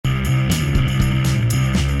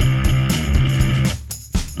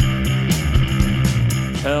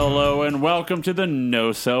and welcome to the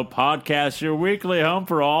No Cell Podcast, your weekly home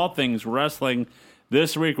for all things wrestling.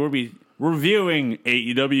 This week we'll be reviewing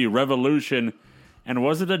AEW Revolution, and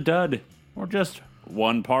was it a dud or just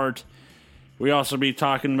one part? We also be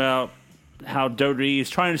talking about how WWE is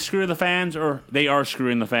trying to screw the fans, or they are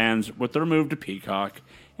screwing the fans with their move to Peacock,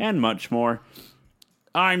 and much more.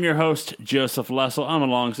 I'm your host, Joseph Lessel. I'm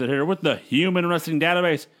alongside here with the Human Wrestling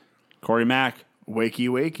Database, Corey Mack. Wakey,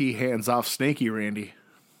 wakey, hands off Snaky Randy.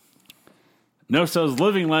 No Cell's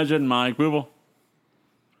living legend, Mike Booble.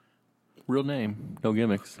 Real name, no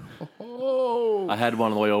gimmicks. Oh, I had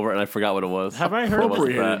one on the way over and I forgot what it was. Have I heard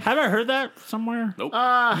Appropriated. Have I heard that somewhere? Nope.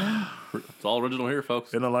 It's all original here,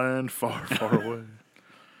 folks. in a land far, far away.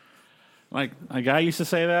 Like a guy used to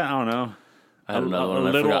say that? I don't know. I had another a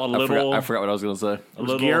one. little- I forgot what I was going to say. A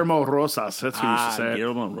little Guillermo Rosas, that's who used to say it.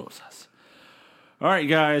 Guillermo Rosas. All right,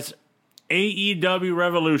 guys. AEW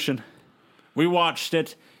Revolution. We watched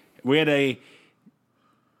it. We had a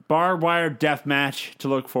barbed wire death match to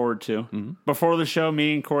look forward to. Mm-hmm. Before the show,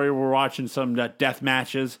 me and Corey were watching some death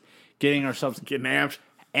matches, getting ourselves amped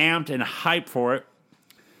and hyped for it.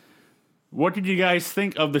 What did you guys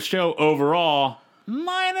think of the show overall,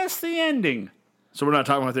 minus the ending? So we're not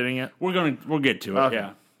talking about the ending yet? We'll get to it. Okay.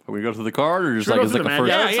 Yeah. Are we go through the card or just Should we like go is through like the a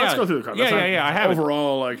match? first? Let's go through the card. Yeah, I have it.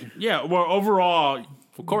 Overall, like... Yeah, well, overall...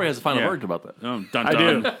 Well, Corey has a final Yeah. word about that. Oh, dun, I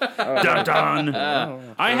dun. do. Dun, dun.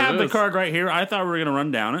 I have the is. card right here. I thought we were going to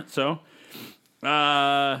run down it. So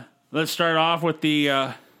let's start off with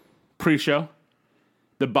the pre-show,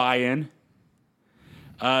 the buy-in.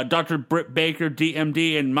 Dr. Britt Baker,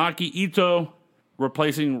 DMD, and Maki Ito,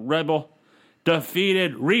 replacing Rebel,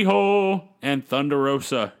 defeated Riho and Thunder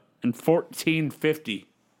Rosa in 1450.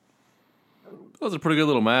 That was a pretty good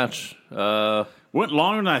little match. Went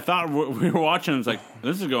longer than I thought. We were watching. It's like,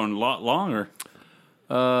 this is going a lot longer.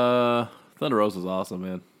 Thunder Rosa's awesome,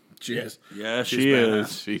 man. Yes. Yeah, She's she badass.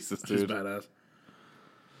 is. Jesus, She's dude. badass.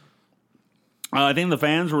 I think the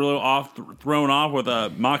fans were a little thrown off with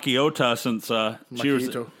Maki Ota since she was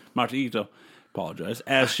Ito. Maki Ito. Apologize,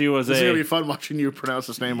 as she was This is going to be fun watching you pronounce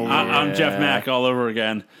his name over and I'm Jeff Mack all over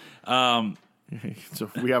again. So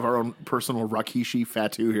we have our own personal Rakishi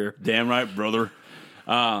Fatu here. Damn right, brother. He's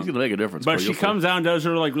going to make a difference. But Corey, she you'll see. comes out and does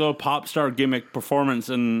her like little pop star gimmick performance,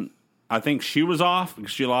 and I think she was off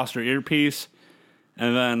because she lost her earpiece,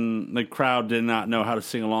 and then the crowd did not know how to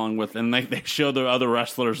sing along with. And they show the other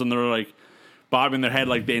wrestlers, and they're like bobbing their head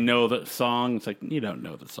like they know the song. It's like, you don't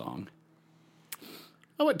know the song.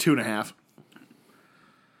 I went 2.5.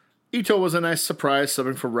 Ito was a nice surprise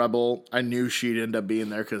subbing for Rebel. I knew she'd end up being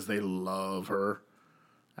there because they love her.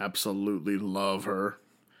 Absolutely love her.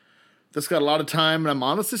 This got a lot of time, and I'm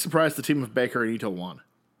honestly surprised the team of Baker and Ito won.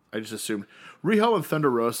 I just assumed. Riho and Thunder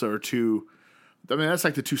Rosa are two... I mean, that's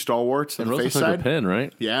like the two stalwarts on And the Rosa face took a side. pin,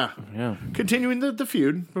 right? Yeah. Yeah. Continuing the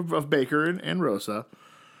feud of Baker and Rosa.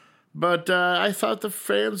 But I thought the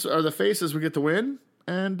fans or the faces would get the win,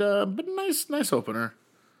 and but nice opener.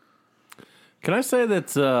 Can I say that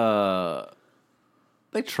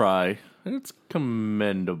they try? It's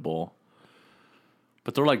commendable.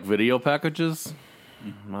 But they're like video packages.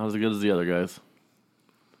 Not as good as the other guys.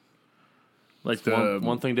 Like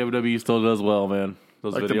One thing WWE still does well, man.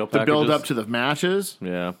 Those like video the packages. build up to the matches.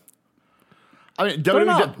 Yeah. I mean, They're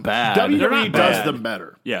not bad. WWE They're not does bad. them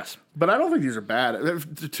better, Yes. but I don't think these are bad.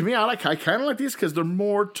 To me, I kind of like these because they're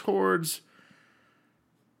more towards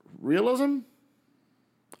realism.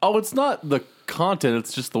 Oh, it's not the content.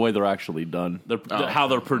 It's just the way they're actually done. How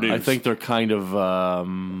they're produced. I think they're kind of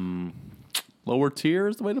lower tier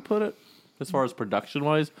is the way to put it, as far as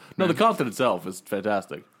production-wise. No, the content itself is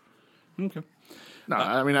fantastic. Okay. No,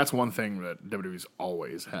 I mean that's one thing that WWE's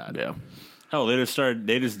always had. Yeah. Hell, they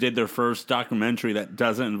just did their first documentary that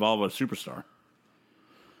doesn't involve a superstar.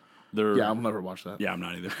 Yeah, I'll never watch that. Yeah, I'm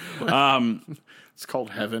not either. It's called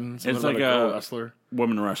Heaven. It's It's like like a girl a- wrestler.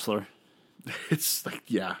 Women wrestler. It's like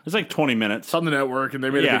It's like 20 minutes. it's on the network, and they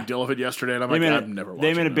made a Yeah. big deal of it yesterday. And I'm They like, made, I've never watched.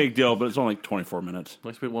 they made a it. big deal, but it's only like 24 minutes.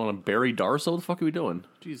 Next people want to bury Darso. What the fuck are we doing?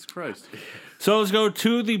 Jesus Christ. So let's go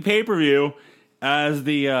to the pay-per-view as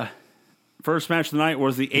the first match of the night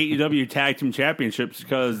was the AEW Tag Team Championships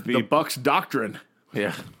because the Bucks doctrine.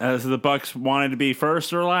 Yeah. as the Bucks wanted to be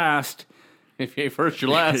first or last. If you ain't first,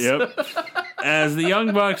 you're last. Yep. As the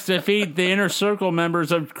Young Bucks defeat the Inner Circle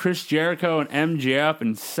members of Chris Jericho and MJF in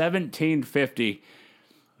 1750.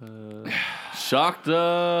 Shocked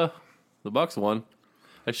the Bucks won.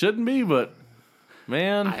 I shouldn't be, but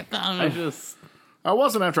man, I just I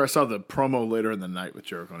wasn't after I saw the promo later in the night with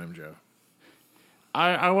Jericho and MJF.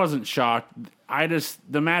 I wasn't shocked.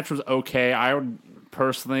 The match was okay. I would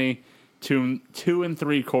personally two and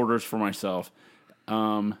three quarters for myself.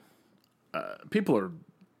 people are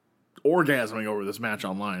orgasming over this match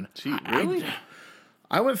online. Gee, really?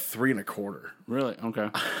 I went 3 1/4. Really? Okay.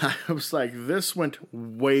 I was like, this went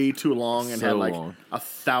way too long and So had like long.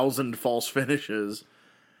 1,000 false finishes.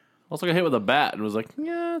 Also got hit with a bat and was like,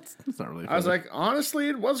 yeah, it's not really. I was funny. like, honestly,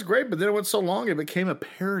 it was great, but then it went so long it became a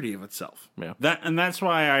parody of itself. yeah. That's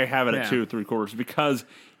why I have it at Yeah. 2 3/4 because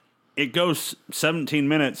it goes 17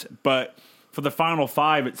 minutes, but for the final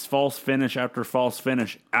 5, it's false finish after false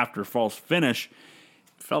finish after false finish.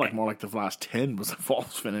 Felt like more like the last 10 was a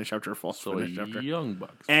false finish after a false So finish after. Young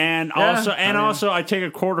Bucks. And also I take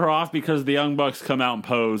a quarter off because the Young Bucks come out and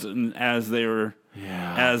pose and as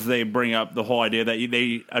they bring up the whole idea that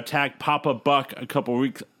they attacked Papa Buck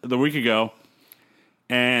the week ago,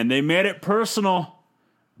 and they made it personal,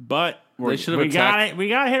 but we got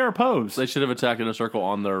to hit our pose. They should have attacked in a circle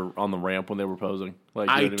on the ramp when they were posing. Like,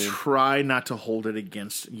 you know I what I mean? try not to hold it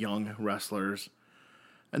against young wrestlers.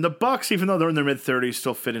 And the Bucks, even though they're in their mid-30s,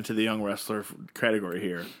 still fit into the young wrestler category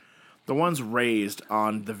here. The ones raised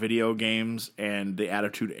on the video games and the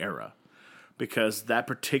Attitude Era. Because that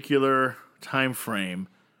particular time frame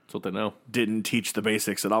That's what they know. didn't teach the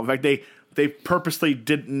basics at all. In fact, they purposely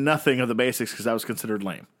did nothing of the basics because that was considered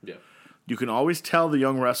lame. Yeah. You can always tell the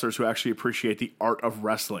young wrestlers who actually appreciate the art of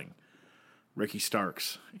wrestling. Ricky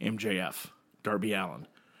Starks, MJF, Darby Allin.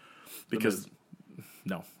 Because...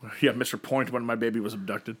 No. Yeah, Mr. Point when my baby was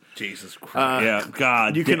abducted. Jesus Christ. Yeah,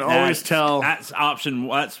 God. You can always tell. That's option.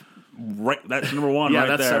 That's number one Yeah, right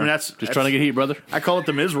that's. there. I mean, that's Just trying to get heat, brother. I call it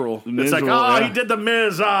the Miz rule. Miz It's like, rule, oh, yeah. he did the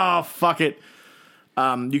Miz. Oh, fuck it.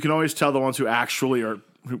 You can always tell the ones who actually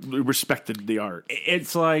who respected the art.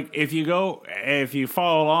 It's like if you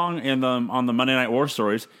follow along on the Monday Night War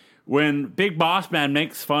stories, when Big Boss Man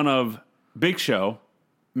makes fun of Big Show,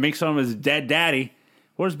 makes fun of his dead daddy,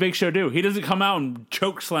 what does Big Show do? He doesn't come out and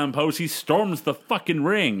choke slam pose. He storms the fucking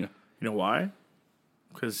ring. You know why?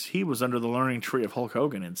 Because he was under the learning tree of Hulk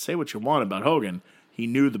Hogan. And say what you want about Hogan, he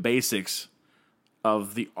knew the basics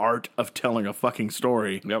of the art of telling a fucking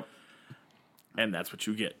story. Yep. And that's what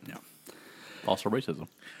you get. Yeah. Also racism.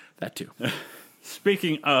 That too.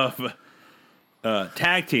 Speaking of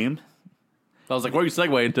tag team, I was like, where are you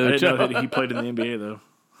segueing to? I didn't know that he played in the NBA, though.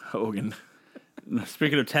 Hogan.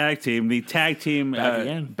 speaking of tag team, the tag team Back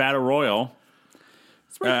again. battle royal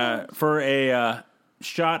for a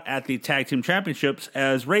shot at the tag team championships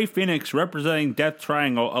as Ray Phoenix representing Death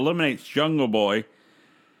Triangle eliminates Jungle Boy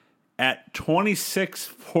at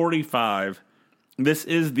 26:45. This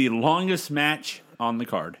is the longest match on the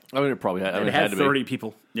card. I mean, it probably had, It had to be. 30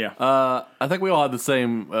 people. Yeah. I think we all had the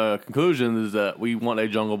same conclusion: is that we want a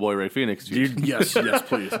Jungle Boy Ray Phoenix. Yes,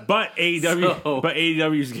 please. But AEW,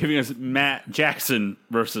 So- is giving us Matt Jackson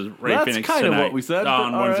versus Ray That's Phoenix kind of tonight what we said,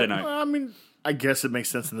 on but all Wednesday right. night. I mean, I guess it makes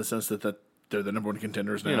sense in the sense that they're the number one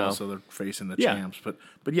contenders now, You know. so they're facing the Yeah. champs.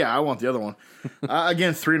 But yeah, I want the other one.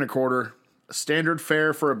 Again, 3 1/4. Standard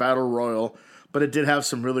fare for a battle royal, but it did have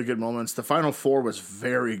some really good moments. The final 4 was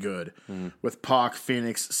very good with Pac,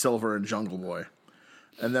 Phoenix, Silver, and Jungle Boy.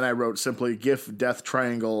 And then I wrote simply, "Give Death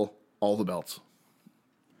Triangle all the belts."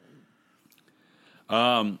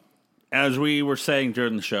 As we were saying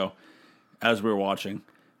during the show, as we were watching,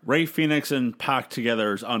 Ray Phoenix and Pac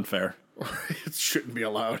together is unfair. It shouldn't be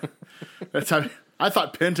allowed. That's how I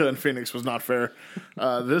thought Penta and Phoenix was not fair.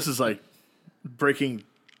 This is like breaking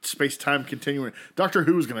space-time continuing. Doctor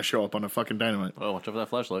Who is going to show up on a fucking Dynamite. Oh, watch out for that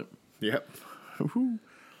flashlight. Yep. Ooh,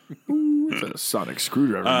 it's a sonic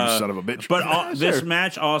screwdriver, you son of a bitch. But this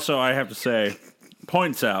match also, I have to say,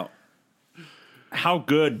 points out how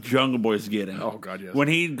good Jungle Boy's getting. Oh, God, yes. When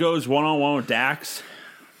he goes one-on-one with Dax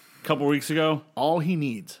a couple weeks ago, all he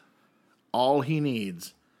needs is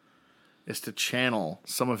to channel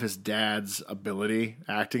some of his dad's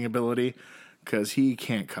acting ability, because he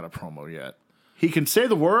can't cut a promo yet. He can say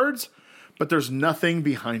the words, but there's nothing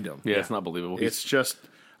behind him. Yeah, it's not believable. It's just,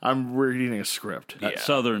 I'm reading a script. that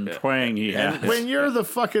southern twang he has. When you're the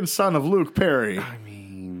fucking son of Luke Perry, I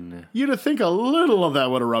mean, you'd have think a little of that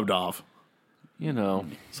would have rubbed off. you know,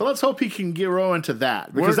 So let's hope he can grow into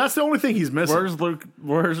that, because that's the only thing he's missing. Where's Luke?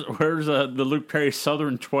 Where's the Luke Perry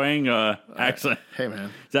southern twang accent? Hey, man.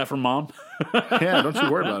 Is that from Mom Yeah, don't you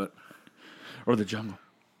worry about it. or the Jungle?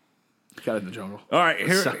 Got it in the jungle. All right,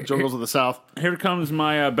 here Jungles of the South. here comes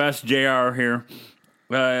my best JR here.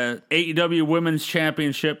 AEW Women's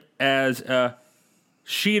Championship as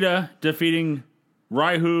Shida defeating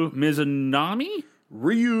Raihu Mizunami.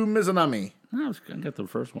 Ryu Mizunami. I got the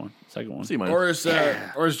first one, second one. see mine. Or as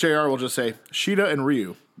JR will just say, Shida and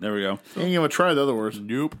Ryu. There we go. Ain't gonna try the other words.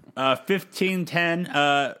 Nope.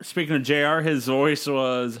 15-10. Speaking of JR, his voice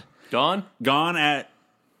was Gone? gone at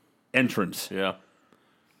entrance. Yeah.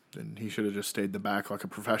 then he should have just stayed in the back like a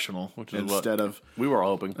professional Which is instead of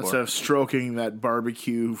hoping for. stroking that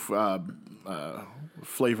barbecue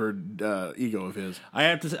flavored ego of his.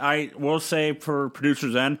 I will say for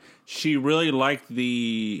producers end, she really liked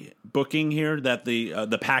the booking here that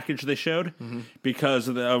the package they showed because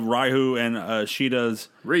of Ryu and Shida's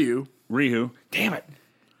Ryu. Damn it.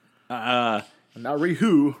 Not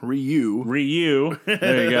Ryu. Ryu.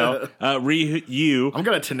 There you go. Ryu. I'm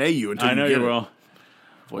gonna tene you until I know you you get will.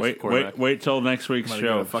 Wait till next week's it.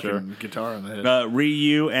 show. A fucking guitar on the head.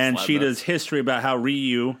 Ryu and Slap Shida's history about how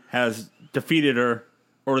Ryu has defeated her,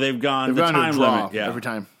 or they've gone the gone to a time draw limit. Yeah. every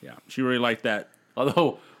time. Yeah, she really liked that.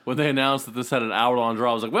 Although, when they announced that this had an hour-long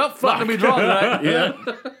draw, I was like, well, fuck, let me draw tonight. Yeah.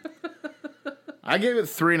 I gave it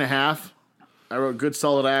 3.5. I wrote good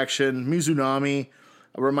solid action. Mizunami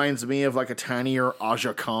reminds me of like a tinier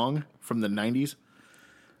Aja Kong from the 90s.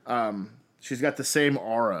 She's got the same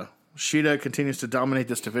aura. Shida continues to dominate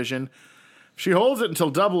this division. If she holds it until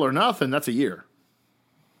Double or Nothing, that's a year.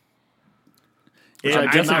 Which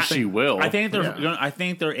I guess not she will. I think they're. Yeah. I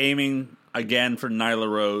think they're aiming again for Nyla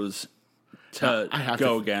Rose to I have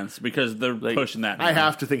go to- against because they're pushing that. I now.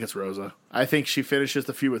 have to think it's Rosa. I think she finishes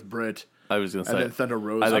the feud with Britt, I was going to and say. then Thunder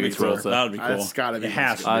Rosa. I think it's beats her. Rosa. That would be cool. That's gotta be. It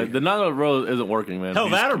has Rosa. to. The Nyla Rose isn't working, man. Hell,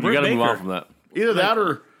 that or you Britt got to move Baker. on from that. Either that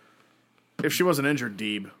or if she wasn't injured,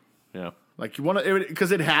 Deeb. Yeah. Like you want to,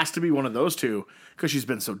 because it has to be one of those two because she's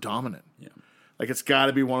been so dominant. Yeah. Like it's got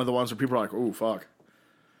to be one of the ones where people are like, "Oh fuck."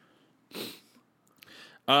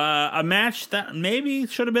 A match that maybe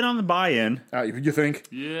should have been on the buy-in. You think?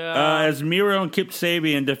 Yeah. As Miro and Kip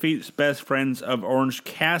Sabian defeats best friends of Orange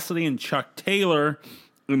Cassidy and Chuck Taylor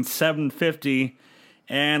in 750,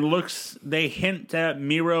 and they hint at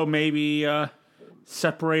Miro maybe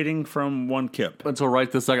separating from one Kip. Until right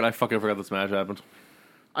this second, I fucking forgot this match happened.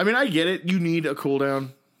 I mean, I get it. You need a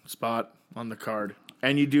cooldown spot on the card,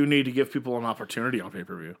 and you do need to give people an opportunity on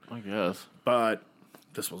pay-per-view. I guess. But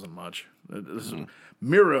this wasn't much.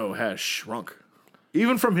 Miro has shrunk,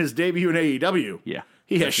 even from his debut in AEW. Yeah.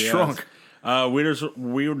 he has Yes, he shrunk.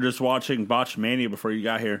 We were just watching Botch Mania before you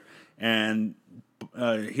got here, and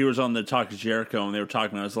he was on the Talk of Jericho, and they were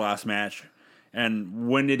talking about his last match, and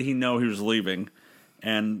when did he know he was leaving,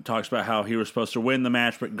 and talks about how he was supposed to win the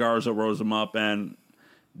match, but Garza rose him up, and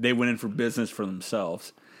they went in for business for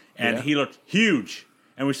themselves, and Yeah. he looked huge,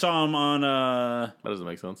 and we saw him on. That doesn't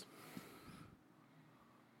make sense.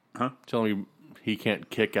 Huh? Telling me he can't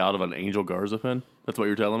kick out of an Angel Garza pin? That's what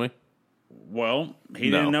you're telling me? Well, he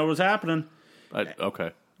No. didn't know what was happening.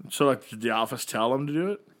 Okay. So, like, did the office tell him to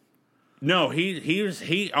do it? No, he was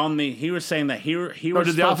saying that he Or was did the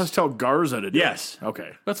supposed- office tell Garza to do Yes. it?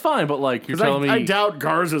 Okay. That's fine, but like, you're 'Cause telling me. I doubt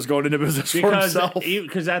Garza's going into business for because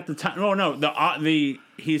himself. at the time, oh no,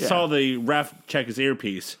 he saw the ref check his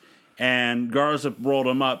earpiece, and Garza rolled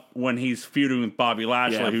him up when he's feuding with Bobby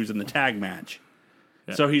Lashley, Yeah. who's in the tag match.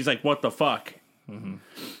 So he's like, "What the fuck?"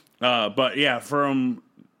 But yeah, from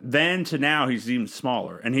then to now, he's even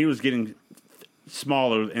smaller, and he was getting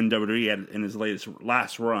smaller in WWE in his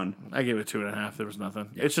last run. I gave it 2.5. There was nothing.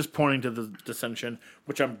 It's just pointing to the dissension,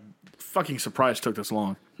 which I'm fucking surprised took this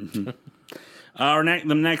long. The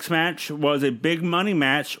next match was a big money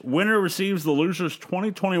match. Winner receives the loser's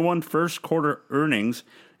 2021 first quarter earnings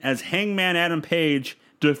as Hangman Adam Page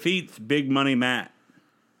defeats Big Money Matt.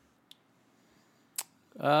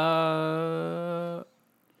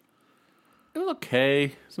 It was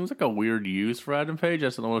okay. Seems like a weird use for Adam Page. I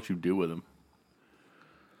just don't know what you do with him.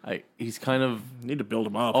 He's kind of You need to build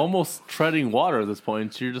him up. almost treading water at this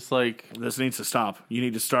point. So you're just like, This needs to stop. You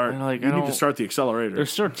need to start. Like, you I need to don't- start the accelerator. They're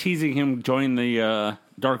still teasing him join the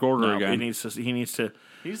Dark Order No, again. he needs to. he needs to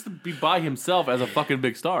be by himself as a fucking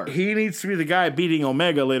big star. He needs to be the guy beating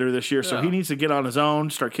Omega later this year. So he needs to get on his own,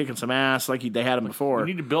 start kicking some ass like they had him before. You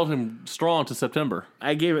need to build him strong to September.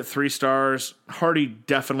 I gave it 3 stars. Hardy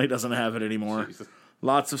definitely doesn't have it anymore. Jesus.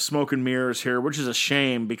 Lots of smoke and mirrors here, which is a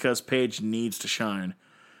shame because Page needs to shine.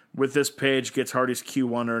 With this, Page gets Hardy's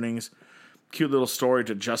Q1 earnings. Cute little story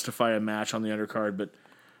to justify a match on the undercard, but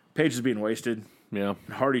Page is being wasted. Yeah.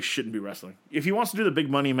 Hardy shouldn't be wrestling. If he wants to do the big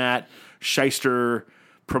money Matt, shyster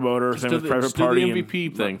promoter thing with Private Just do Party. the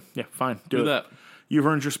MVP thing. Yeah, fine. Do Do it. that. You've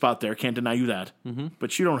earned your spot there. Can't deny you that. Mm-hmm.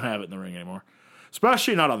 But you don't have it in the ring anymore.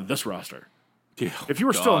 Especially not on this roster. Yeah. If you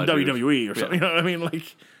were still in God, dude. WWE or something, you know what I mean?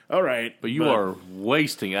 Like, all right. But you are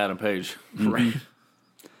wasting Adam Page. Right.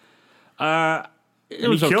 It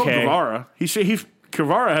was he killed okay. Guevara.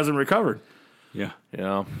 Guevara hasn't recovered. Yeah.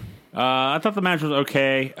 Yeah. I thought the match was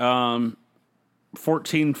okay.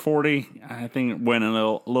 14:40. I think it went a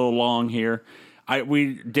little long here.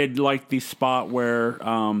 We did like the spot where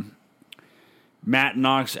Matt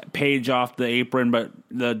knocks Page off the apron, but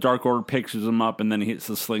the Dark Order picks him up and then hits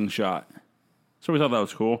the slingshot. So we thought that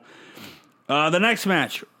was cool. The next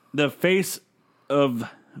match, the face of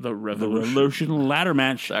The the Revolution ladder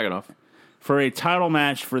match Saganoff. for a title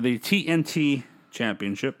match for the TNT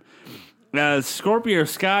Championship. As Scorpio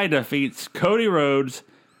Sky defeats Cody Rhodes,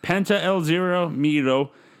 Penta El Zero Miedo,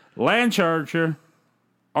 Lance Archer,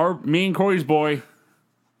 me and Corey's boy,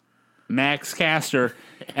 Max Caster,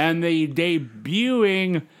 and the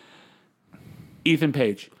debuting Ethan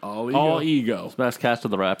Page. All ego. Smash Cast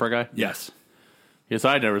of the rapper guy? Yes. Yes,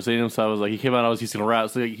 I'd never seen him, so I was like, he came out, he's going to rap.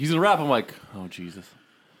 So he's going to rap. I'm like, oh, Jesus.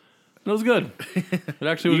 It was good. It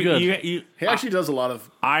actually was good. He actually does a lot of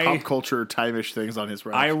pop culture time-ish things on his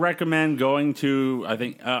raps. I recommend going to,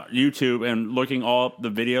 YouTube and looking all up the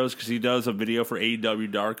videos because he does a video for AEW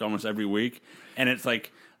Dark almost every week. And it's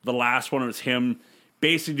like the last one was him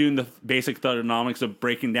basically doing the basic thugonomics of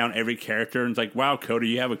breaking down every character. And it's like, wow, Cody,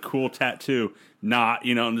 you have a cool tattoo.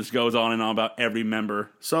 And just goes on and on about every member.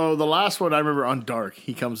 So the last one I remember on Dark,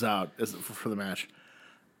 he comes out for the match.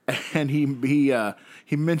 And he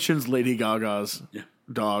mentions Lady Gaga's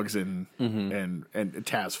dogs and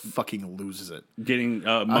Taz fucking loses it. Getting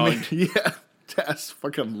mugged. Taz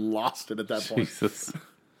fucking lost it at that point. Jesus.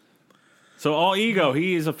 So All Ego,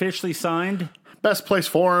 he is officially signed. Best place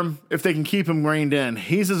for him if they can keep him reined in.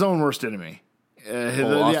 He's his own worst enemy.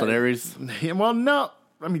 Austin Aries? Well, no.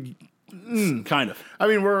 I mean, Kind of.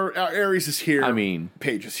 where Aries is here.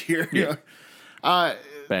 Page is here. Yeah.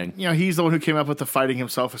 Bang. He's the one who came up with the fighting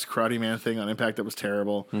himself as Karate Man thing on Impact that was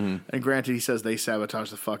terrible. Mm-hmm. And granted, he says they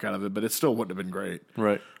sabotaged the fuck out of it, but it still wouldn't have been great.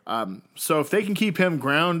 Right. So if they can keep him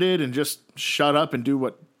grounded and just shut up and do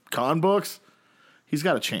what Khan books, he's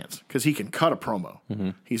got a chance because he can cut a promo. Mm-hmm.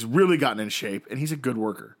 He's really gotten in shape, and he's a good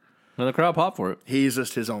worker. And the crowd popped for it. He's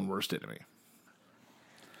just his own worst enemy.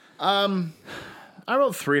 I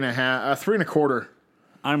wrote 3.5, 3.25.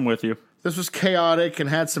 I'm with you. This was chaotic and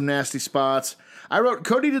had some nasty spots. I wrote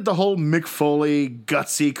Cody did the whole Mick Foley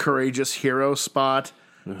gutsy, courageous hero spot,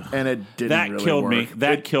 and it didn't really killed work. me.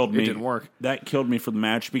 That killed me. It didn't work. That killed me for the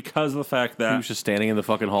match because of the fact that He was just standing in the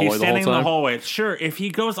fucking hallway he's standing the whole time. in the hallway. Sure, if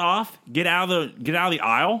he goes off, get out of the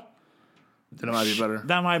aisle. Then it might be better.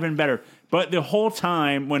 That might have been better. But the whole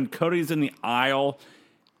time when Cody's in the aisle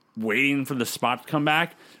waiting for the spot to come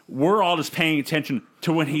back, we're all just paying attention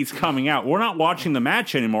to when he's coming out. We're not watching the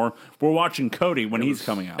match anymore. We're watching Cody when he's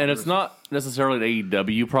coming out. And it's not necessarily an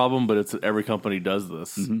AEW problem, but it's every company does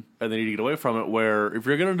this. Mm-hmm. And they need to get away from it where if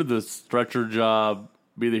you're going to do the stretcher job,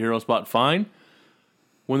 be the hero spot, fine.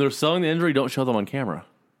 When they're selling the injury, don't show them on camera.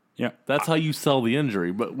 Yeah. That's how you sell the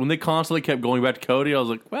injury. But when they constantly kept going back to Cody, I was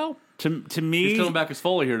like, well, to me, he's coming back as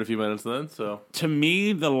Foley here in a few minutes then. So to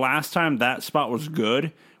me, the last time that spot was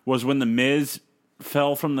good was when the Miz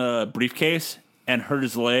fell from the briefcase and hurt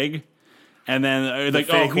his leg, and then the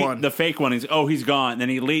fake one. He's gone. And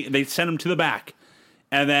then they sent him to the back,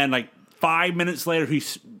 and then 5 minutes later he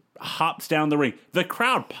hops down the ring. The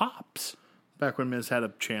crowd pops. Back when Miz had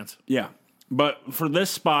a chance. Yeah, but for this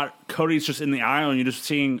spot, Cody's just in the aisle, and you're just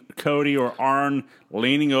seeing Cody or Arn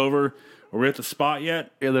leaning over. Are we at the spot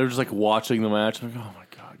yet? Yeah, they're just watching the match. I'm like, oh my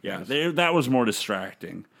god. Yeah, that was more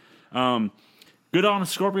distracting. Good on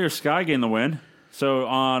Scorpio Sky getting the win. So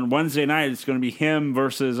on Wednesday night, it's going to be him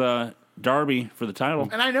versus Darby for the title.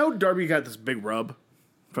 And I know Darby got this big rub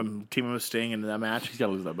from teaming with Sting into that match. He's got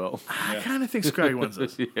to lose that belt. I kind of think Sky wins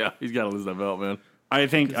this. Yeah, he's got to lose that belt, man. I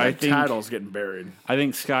think title's getting buried. I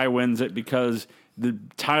think Sky wins it because the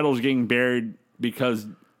title's getting buried because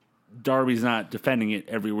Darby's not defending it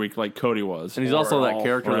every week like Cody was. And he's also that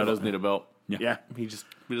character that doesn't need a belt. Yeah. He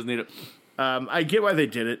doesn't need it. I get why they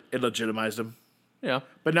did it. It legitimized him. Yeah.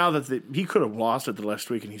 But now that he could have lost it the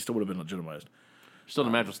last week and he still would have been legitimized. Still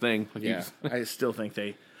in the match with Sting. I still think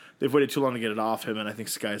they've waited too long to get it off him, and I think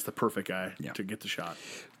Sky's the perfect guy to get the shot.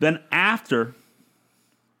 Then after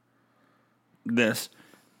this,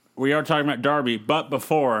 we are talking about Darby, but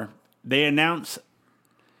before, they announced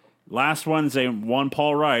last Wednesday, one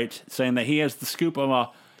Paul Wright, saying that he has the scoop of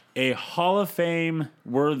a Hall of Fame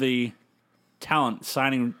worthy talent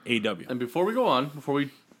signing AEW. And before we go on, before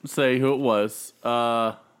we say who it was,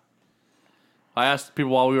 I asked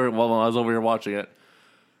people while I was over here watching it,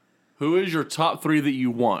 who is your top three that you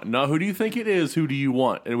want? Not who do you think it is, who do you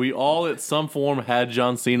want? And we all at some form had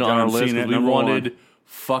John Cena on our list because we wanted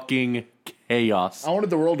fucking chaos. I wanted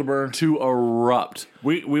the world to burn. To erupt.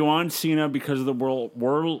 We wanted Cena because of the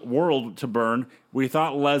world to burn. We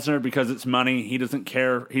thought Lesnar because it's money. He doesn't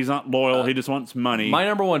care. He's not loyal. He just wants money. My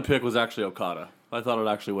number one pick was actually Okada. I thought it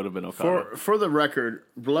actually would have been Okada. For the record,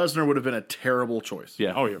 Lesnar would have been a terrible choice.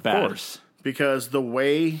 Yeah. Oh, yeah, of bad. course. because the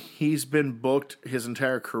way he's been booked his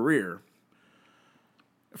entire career,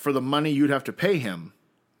 for the money you'd have to pay him,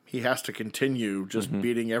 he has to continue just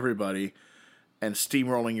beating everybody and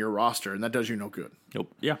steamrolling your roster, and that does you no good.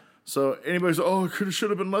 Nope. Yeah. So anybody's, oh, it should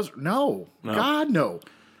have been Lesnar. No. God, no.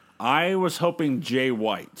 I was hoping Jay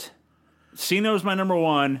White. Cena was my number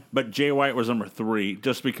 1, but Jay White was number 3,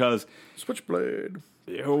 just because Switchblade.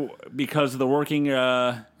 Because of the working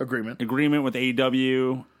agreement with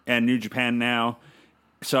AEW and New Japan now.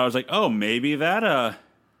 So I was like, oh, maybe that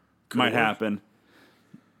might happen.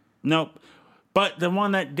 Nope. But the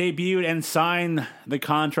one that debuted and signed the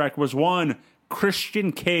contract was one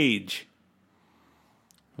Christian Cage.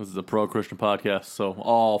 This is a pro-Christian podcast, so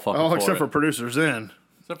all fucking Oh, except it. for producer Zen,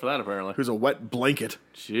 Except for that, apparently. who's a wet blanket.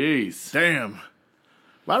 Jeez. Damn.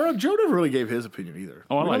 Well, I don't know. Joe never really gave his opinion either.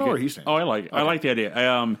 Oh, I We like don't know it. where he stands. Oh, I like it. I like the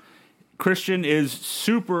idea. Christian is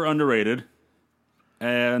super underrated,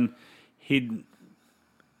 and he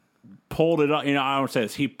pulled it off. I would say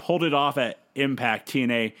this. He pulled it off at Impact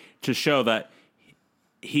TNA to show that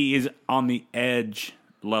he is on the edge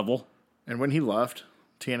level. And when he left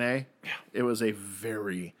TNA, it was a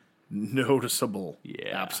very noticeable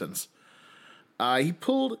absence.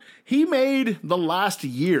 He made the last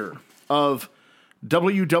year of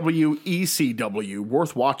WWECW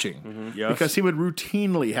worth watching Yes. because he would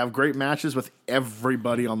routinely have great matches with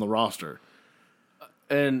everybody on the roster.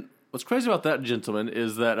 And what's crazy about that gentleman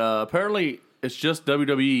is that apparently it's just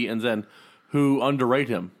WWE and Zen who underrate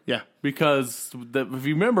him. Yeah. Because if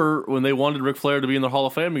you remember when they wanted Ric Flair to be in the Hall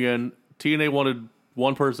of Fame again, TNA wanted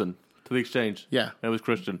one person to the exchange. Yeah. And it was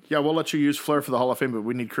Christian. Yeah, we'll let you use Flair for the Hall of Fame, but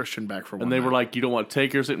we need Christian back for one. And they night. were like, you don't want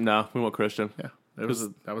Taker? No, we want Christian. Yeah, that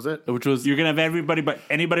was it. Which was You're gonna have anybody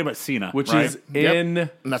but Cena, which right? is Yep. insane.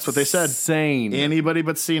 And that's what they said. Insane. Anybody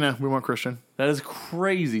but Cena, we want Christian. That is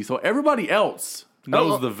crazy. So everybody else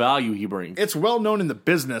knows the value he brings. It's well known in the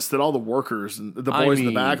business that all the workers and the boys in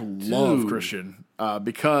the back love dude. Christian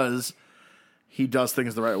because he does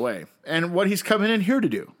things the right way. And what he's coming in here to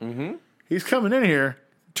do, he's coming in here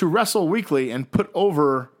to wrestle weekly and put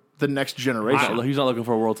over the next generation. He's not looking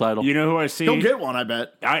for a world title. You know who I see? He'll get one, I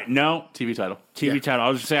bet. No TV title. TV Yeah. title. I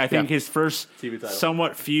was gonna say I think Yeah. his first TV title.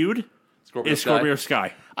 somewhat feud Scorpio is Sky. Scorpio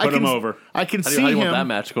Sky. I Put can- him over. I can How do see you him. want that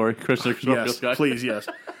match, Corey? Christian Scorpio Yes, Sky. please, yes.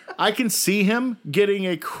 I can see him getting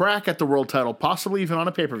a crack at the world title, possibly even on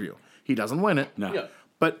a pay-per-view. He doesn't win it. No. Yeah.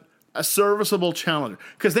 But a serviceable challenger.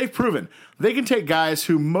 Because they've proven they can take guys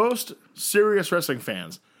who most serious wrestling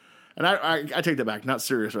fans, and I take that back, not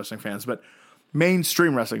serious wrestling fans, but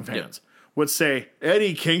mainstream wrestling fans, would say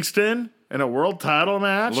Eddie Kingston in a world title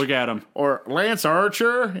match. Look at him. Or Lance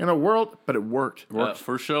Archer in a world, but it worked.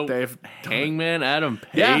 First show, They've Hangman Adam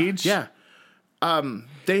Yeah, Page. yeah.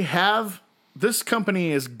 They have, this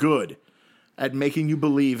company is good at making you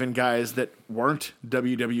believe in guys that weren't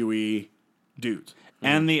WWE dudes.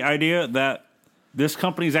 And the idea that this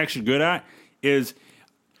company is actually good at is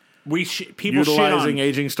people shit Utilizing on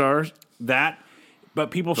aging stars. that, but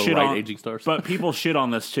people shit right on aging stars. But people shit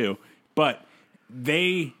on this too. But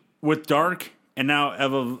they with Dark and now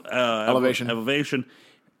Elevation,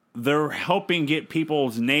 they're helping get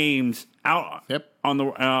people's names out Yep. on the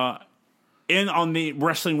on the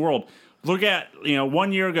wrestling world. Look at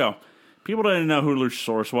 1 year ago, people didn't know who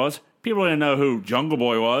Luchasaurus was. People didn't know who Jungle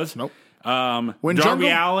Boy was. Nope. When Darby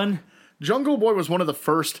Allin. Jungle Boy was one of the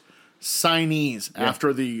first signees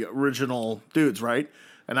after the original dudes, right?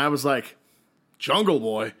 And I was like, Jungle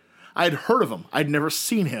Boy? I'd heard of him. I'd never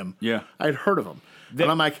seen him. Yeah. I'd heard of him. And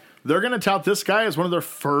I'm like, they're going to tout this guy as one of their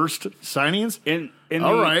first signings? In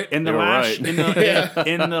All the, right. in the You're last right.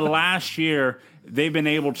 in the last year, they've been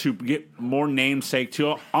able to get more namesake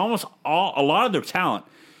to almost a lot of their talent.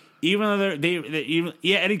 Even though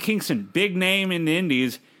Eddie Kingston, big name in the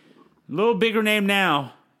Indies, a little bigger name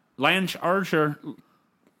now. Lance Archer,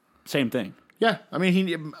 same thing. Yeah. I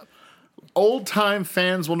mean, old-time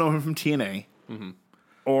fans will know him from TNA.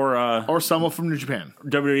 Or Someone from New Japan.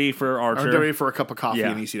 WWE for Archer. Or WWE for a cup of coffee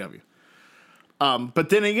Yeah. in ECW. But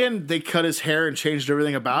then again, they cut his hair and changed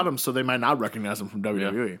everything about him, so they might not recognize him from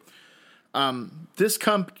WWE. This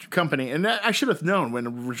company, and I should have known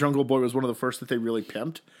when Jungle Boy was one of the first that they really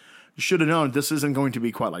pimped. You should have known this isn't going to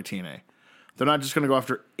be quite like TNA. They're not just going to go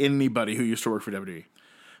after anybody who used to work for WWE.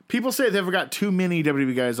 People say they've got too many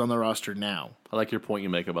WWE guys on their roster now. I like your point you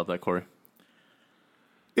make about that, Corey.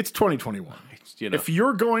 It's 2021. You know, If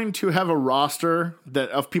you're going to have a roster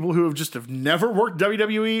of people who have never worked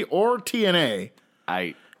WWE or TNA,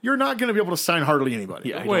 you're not going to be able to sign hardly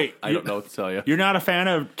anybody. I don't know what to tell you. You're not a fan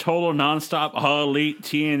of Total Nonstop, All Elite,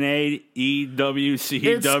 TNA,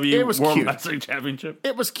 EWCW, It was World cute. Wrestling Championship?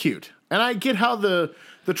 It was cute. And I get how the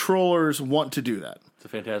the trollers want to do that. It's a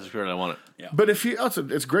fantastic shirt. I want it. But if you,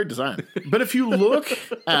 it's great design. But if you look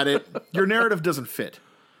at it, your narrative doesn't fit.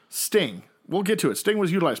 Sting, we'll get to it. Sting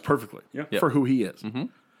was utilized perfectly for who he is. Mm-hmm.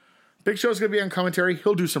 Big Show's going to be on commentary.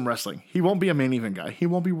 He'll do some wrestling. He won't be a main event guy. He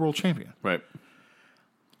won't be world champion. Right.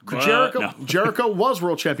 Jericho was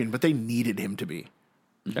world champion, but they needed him to be.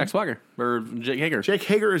 Jack Swagger or Jake Hager. Jake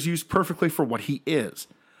Hager is used perfectly for what he is.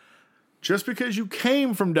 Just because you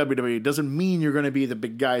came from WWE doesn't mean you're going to be the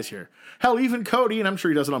big guys here. Hell, even Cody, and I'm sure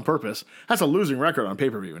he does it on purpose, has a losing record on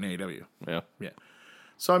pay-per-view in AEW. Yeah.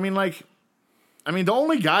 So, the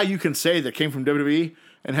only guy you can say that came from WWE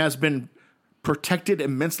and has been protected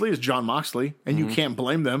immensely is Jon Moxley, and you can't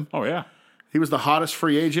blame them. Oh, yeah. He was the hottest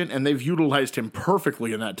free agent, and they've utilized him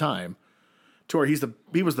perfectly in that time to where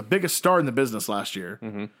he was the biggest star in the business last year.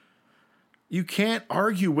 Mm-hmm. You can't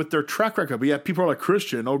argue with their track record. But yet people are like,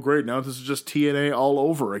 Christian, oh great, now this is just TNA all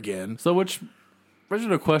over again. So which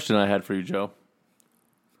original question I had for you, Joe.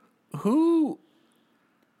 Who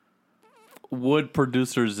would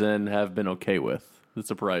producers then have been okay with the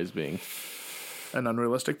surprise being? An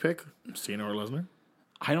unrealistic pick? Cena or Lesnar?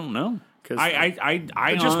 I don't know.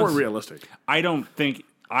 I just weren't realistic. I don't think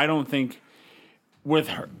with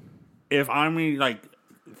her, if I'm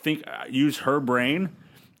use her brain,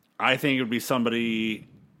 I think it would be somebody.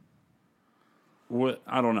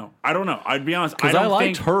 I don't know. I'd be honest. Because I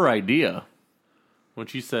liked her idea when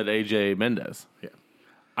she said AJ Mendez. Yeah,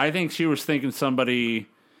 I think she was thinking somebody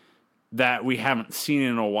that we haven't seen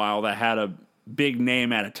in a while that had a big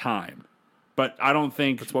name at a time. But I don't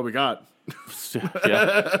think that's what we got.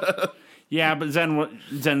 Yeah. Yeah, but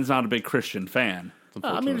Zen's not a big Christian fan.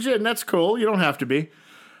 Jen, that's cool. You don't have to be.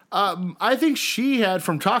 I think she had,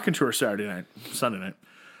 from talking to her Sunday night,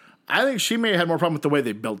 I think she may have had more problem with the way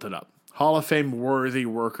they built it up. Hall of Fame worthy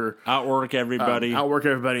worker. Outwork everybody.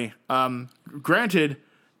 Granted,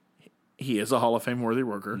 he is a Hall of Fame worthy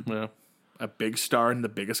worker. Yeah. A big star in the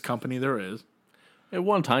biggest company there is. At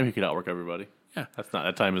one time, he could outwork everybody. Yeah.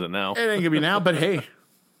 That time isn't now. It ain't going to be now, but hey.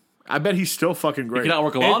 I bet he's still fucking great. He can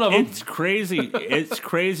outwork a lot of them. It's crazy. It's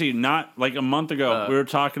crazy. Not like a month ago, we were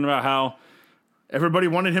talking about how everybody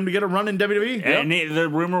wanted him to get a run in WWE. And the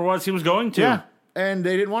rumor was he was going to. Yeah, and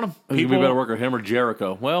they didn't want him. We better work with him or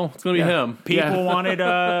Jericho. Well, it's going to be him. People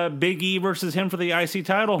wanted Big E versus him for the IC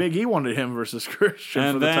title. Big E wanted him versus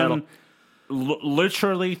Christian for the title.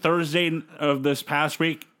 Literally Thursday of this past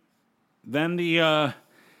week, then the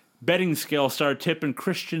betting scale started tipping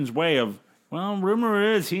Christian's way of, well,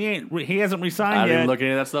 rumor is he hasn't resigned yet. I didn't look any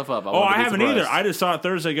of that stuff up. I haven't either. I just saw it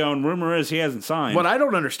Thursday going, rumor is he hasn't signed. What I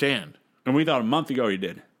don't understand, and we thought a month ago he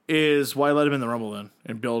did, is why let him in the Rumble then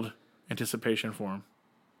and build anticipation for him.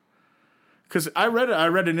 Because I read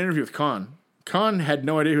an interview with Khan. Khan had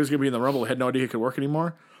no idea he was going to be in the Rumble. Had no idea he could work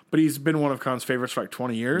anymore. But he's been one of Khan's favorites for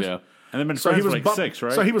 20 years. Yeah. And they've been friends for 6,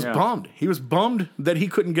 right? So he was bummed. He was bummed that he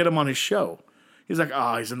couldn't get him on his show. He's like,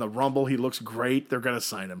 he's in the Rumble. He looks great. They're going to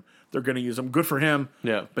sign him. They're going to use him. Good for him.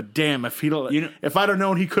 Yeah. But damn, if I'd have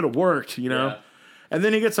known he could have worked, Yeah. And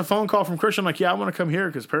then he gets a phone call from Christian like, I want to come here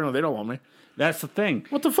because apparently they don't want me. That's the thing.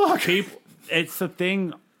 What the fuck? It's the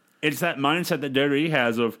thing. It's that mindset that WWE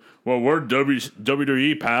has of, well, we're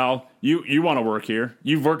WWE, pal. You want to work here.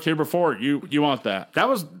 You've worked here before. You want that.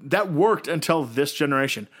 That worked until this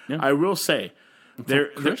generation. Yeah. I will say.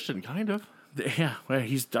 Christian, kind of. Yeah. Well,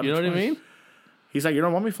 he's done You know what I mean? He's like, you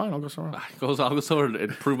don't want me? Fine, I'll go somewhere else. I'll go somewhere and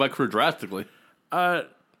improve my career drastically.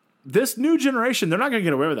 This new generation, they're not going to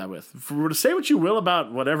get away with that with. Say what you will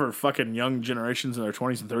about whatever fucking young generations in their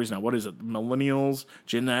 20s and 30s now. What is it? Millennials?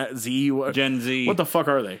 Gen Z? Gen Z. What the fuck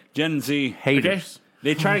are they? Gen Z. Haters.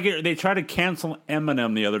 Okay? They tried to cancel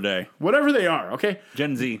Eminem the other day. Whatever they are, okay?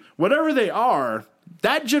 Gen Z. Whatever they are,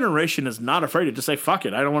 that generation is not afraid to just say, fuck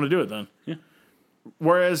it, I don't want to do it then. Yeah.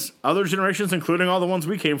 Whereas other generations, including all the ones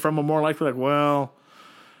we came from, are more likely like, well,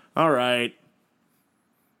 all right.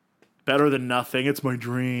 Better than nothing. It's my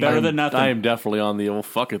dream. Better than nothing. I am definitely on the old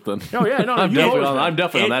fuck it then. Oh, yeah. No, I'm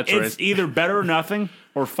definitely on that train. It's either better or nothing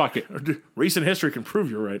or fuck it. Recent history can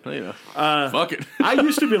prove you're right. Yeah. Fuck it. I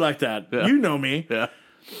used to be like that. Yeah. You know me. Yeah.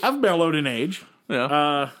 I've mellowed in age.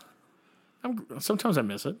 Yeah. Sometimes I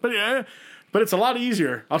miss it. But it's a lot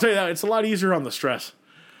easier. I'll tell you that. It's a lot easier on the stress.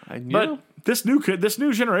 This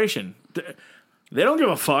new generation, they don't give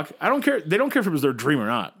a fuck. I don't care. They don't care if it was their dream or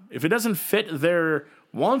not. If it doesn't fit their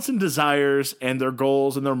wants and desires and their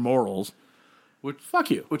goals and their morals,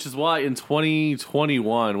 fuck you. Which is why in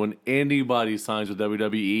 2021, when anybody signs with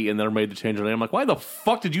WWE and they're made to change their name, I'm like, why the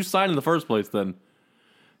fuck did you sign in the first place then?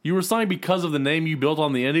 You were signed because of the name you built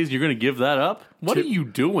on the Indies. You're going to give that up? What are you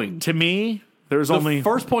doing? To me, There's The only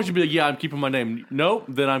first point should be like, yeah, I'm keeping my name. Nope,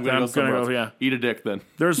 then I'm going to I'm go somewhere gonna else. go, yeah. Eat a dick then.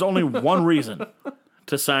 there's only one reason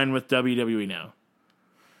to sign with WWE now.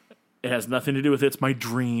 It has nothing to do with it's my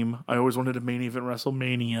dream. I always wanted to main event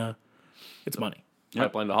WrestleMania. It's money.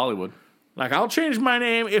 Pipeline to Hollywood. Like, I'll change my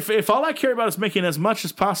name if all I care about is making as much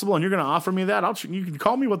as possible, and you're going to offer me that. You can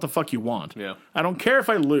call me what the fuck you want. Yeah. I don't care if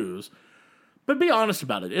I lose, but be honest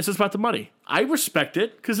about it. It's just about the money. I respect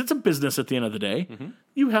it because it's a business at the end of the day. Mm-hmm.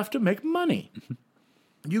 You have to make money.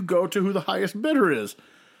 You go to who the highest bidder is,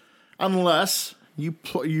 unless you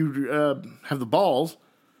have the balls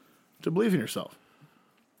to believe in yourself.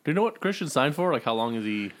 Do you know what Christian signed for? Like, how long is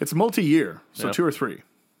he? It's multi-year, so Yeah. 2 or 3.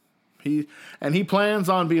 He plans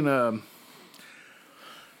on being a.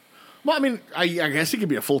 Well, I mean, I guess he could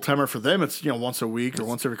be a full timer for them. It's once a week or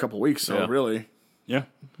once every couple of weeks. So Yeah. really, Yeah.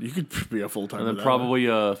 you could be a full timer. And then probably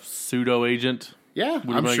a pseudo agent. yeah.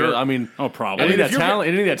 Would I'm make sure. it- I mean, Oh, probably. any of if that you're talent,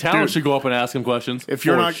 any of that talent Dude. should go up and ask him questions. if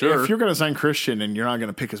you're for not, sure. if you're going to sign Christian and you're not going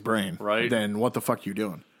to pick his brain, Right. Then what the fuck you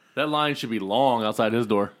doing? That line should be long outside his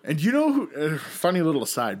door. And you know who? Funny little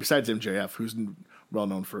aside. Besides MJF, who's well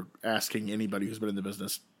known for asking anybody who's been in the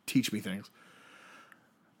business, teach me things.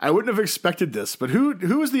 I wouldn't have expected this, but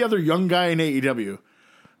who is the other young guy in AEW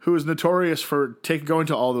who is notorious for going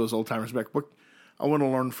to all those old timers back? What I want to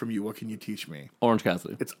learn from you. What can you teach me? Orange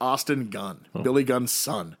Cassidy. It's Austin Gunn, Billy Gunn's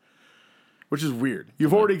son, which is weird.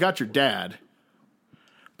 You've already got your dad,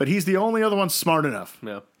 but he's the only other one smart enough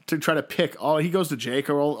Yeah. to try to pick all. He goes to Jake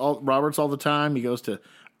or Roberts all the time. He goes to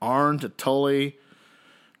Arn, to Tully,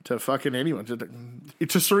 to fucking anyone,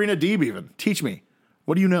 to Serena Deeb even. Teach me.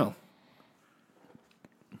 What do you know?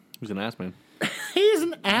 He's an ass man. He's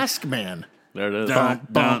an ask man. There it is. Dun,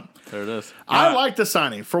 dun. There it is. I like the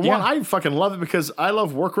signing. For one, yeah. I fucking love it because I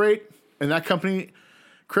love work rate and that company.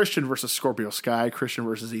 Christian versus Scorpio Sky, Christian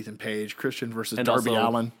versus Ethan Page, Christian versus And Darby also-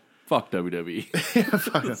 Allin. Fuck WWE.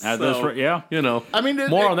 Add this So- right- yeah. You know. I mean,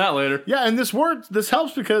 more on that later. Yeah, and this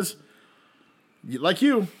helps because, like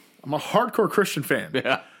you, I'm a hardcore Christian fan.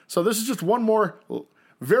 Yeah. So this is just one more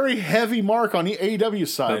very heavy mark on the AEW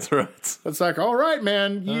side. That's right. It's like, all right,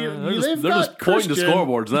 man, They're just pointing to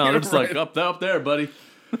scoreboards now. Yeah, They're just right. like, up there, buddy.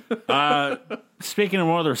 Speaking of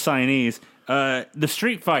more other signees, the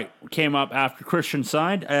street fight came up after Christian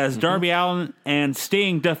signed as Darby Allin and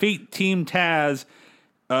Sting defeat Team Taz,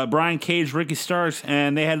 Brian Cage, Ricky Starks,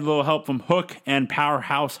 and they had a little help from Hook and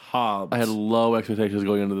Powerhouse Hobbs. I had low expectations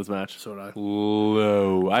going into this match. So did I.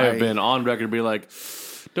 Low. I have been on record to be like,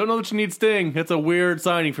 don't know that you need Sting. It's a weird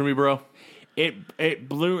signing for me, bro. It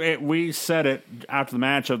blew it. We said it after the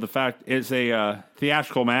match of the fact it's a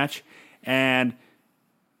theatrical match, and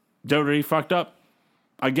WWE fucked up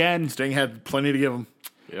again. Sting had plenty to give him.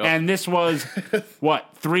 Yep. And this was what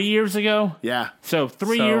 3 years ago. Yeah. So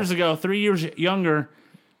 3 years ago, 3 years younger,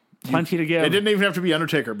 plenty to give. It didn't even have to be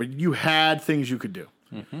Undertaker, but you had things you could do.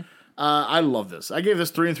 Mm-hmm. I love this. I gave this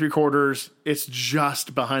 3 3/4. It's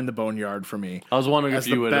just behind the Boneyard for me. I was wondering as if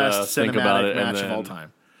you the would best think about cinematic it. match and then, of all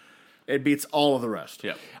time. It beats all of the rest.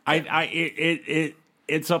 Yeah.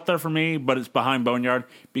 It's up there for me, but it's behind Boneyard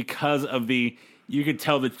because of you could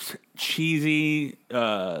tell the cheesy.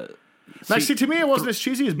 Now, see, to me, it wasn't as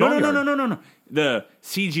cheesy as No, Boneyard. no. The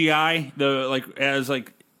CGI,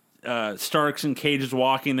 Starks and Cage is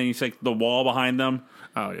walking, then you see the wall behind them.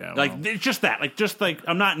 Oh yeah, Like well, it's just that.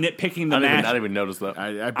 I'm not nitpicking the I match. didn't even notice that.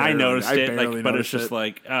 I noticed it, barely but it's noticed just it.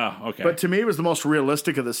 like, oh, okay. But to me, it was the most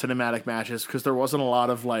realistic of the cinematic matches because there wasn't a lot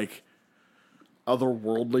of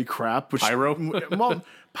otherworldly crap. Which, Pyro? well,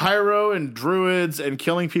 pyro and druids and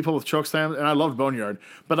killing people with chokeslams, and I loved Boneyard.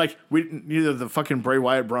 But neither the fucking Bray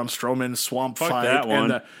Wyatt, Braun Strowman swamp fight, that one.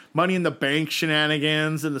 and the Money in the Bank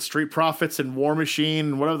shenanigans, and the Street Profits and War Machine,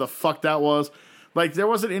 and whatever the fuck that was. There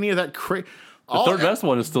wasn't any of that crazy. The third best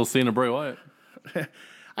one is still Cena Bray Wyatt.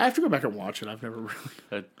 I have to go back and watch it. I've never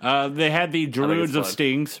really. They had the Druids of fun.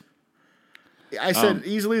 Stings. I said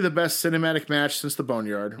easily the best cinematic match since the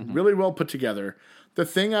Boneyard. Really well put together. The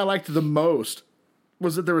thing I liked the most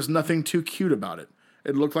was that there was nothing too cute about it.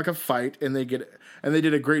 It looked like a fight, and they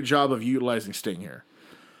did a great job of utilizing Sting here.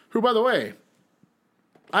 Who, by the way,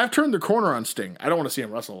 I've turned the corner on Sting. I don't want to see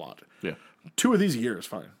him wrestle a lot. Yeah. 2 of these a year is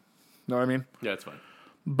fine. Know what I mean? Yeah, it's fine.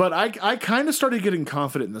 But I kind of started getting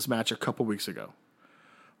confident in this match a couple weeks ago.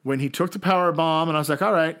 When he took the power bomb, and I was like,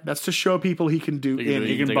 all right, that's to show people he can do You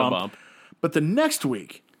anything. can take a bump. But the next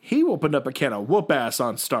week, he opened up a can of whoop ass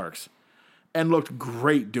on Starks and looked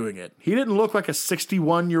great doing it. He didn't look like a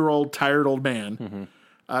 61-year-old tired old man.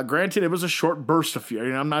 Granted, it was a short burst of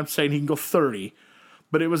fear. I'm not saying he can go 30,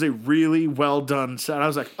 but it was a really well done set. I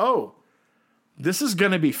was like, oh, this is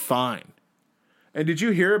going to be fine. And did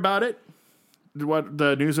you hear about it? what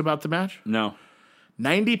the news about the match? No.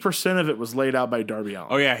 90% of it was laid out by Darby Allin.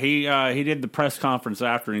 Oh yeah, he did the press conference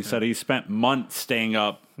after, and he said he spent months staying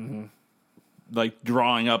up, like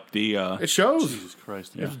drawing up the. It shows. Jesus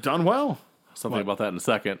Christ. It's done well. Something about that in a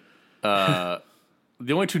second. The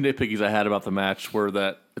only two nitpickies I had about the match were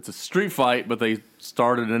that it's a street fight, but they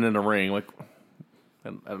started in a ring. Like, I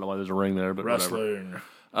don't know why there's a ring there, but whatever. Wrestling.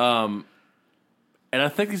 And I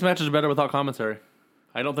think these matches are better without commentary.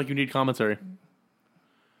 I don't think you need commentary.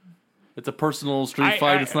 It's a personal street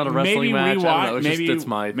fight. It's not a wrestling match. I don't know. It's maybe just, it's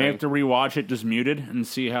my may thing. have to rewatch it just muted and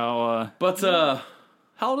see how. But how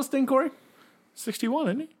old is Sting, Corey? 61,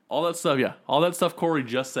 isn't he? All that stuff, yeah. All that stuff Corey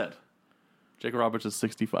just said. Jacob Roberts is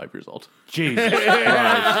 65 years old. Jesus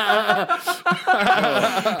Christ.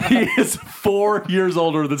 He is 4 years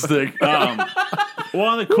older than Sting.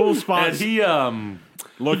 One of the cool spots. And he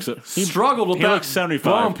he struggled with he that looks 75.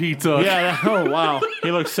 bump he took. Yeah. Oh, wow.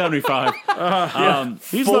 He looks 75.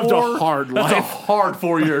 He's lived a hard That's a life. hard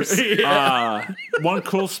 4 years. One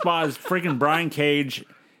cool spot is freaking Brian Cage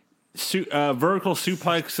vertical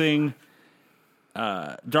suplexing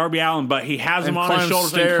Darby Allin, but he has him And on his climbs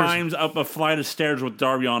shoulders stairs. and climbs up a flight of stairs with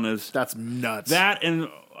Darby on his. That's nuts. That and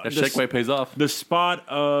That shake weight pays off. the spot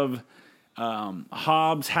of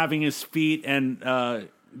Hobbs having his feet and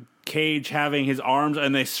Cage having his arms,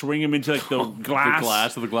 and they swing him into like the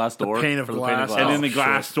glass, The glass door. pane of Or glass. and then the Oh,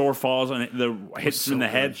 glass door falls and hits him in the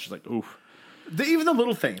so head. good. She's like, oof. Even the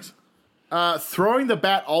little things. Throwing the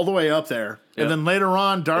bat all the way up there, Yep. and then later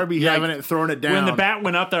on, Darby having it, throwing it down. When the bat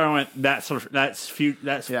went up there, I went, that's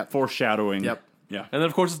Yep. foreshadowing. Yep. Yeah. And then,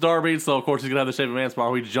 of course, it's Darby, so, of course, he's going to have the shape of man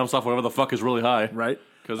spot where he jumps off whatever the fuck is really high. Right?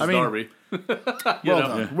 Because I it's mean, Darby. Well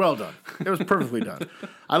done. Well done. It was perfectly done.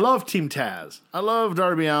 I love Team Taz. I love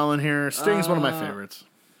Darby Allin here. Sting's one of my favorites.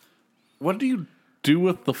 What do you do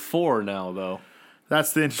with the 4 now, though?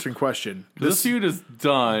 That's the interesting question. This feud is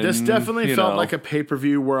done. This definitely you felt know. like a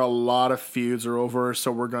pay-per-view where a lot of feuds are over,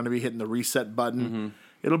 so we're going to be hitting the reset button.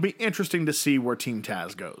 It'll be interesting to see where Team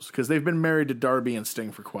Taz goes, because they've been married to Darby and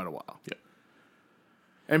Sting for quite a while. Yeah.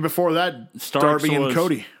 And before that, Starks Darby and was-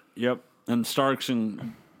 Cody. Yep. And Starks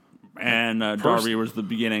and Darby was the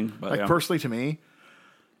beginning. But yeah. Personally, to me,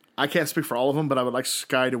 I can't speak for all of them, but I would like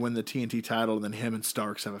Sky to win the TNT title, and then him and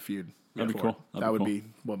Starks have a feud. That'd be before. cool. That That'd would be be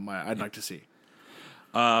what I'd like to see.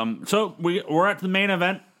 So we're at the main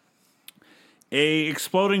event. A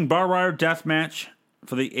exploding barbed wire death match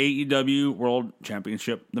for the AEW World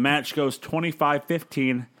Championship. The match goes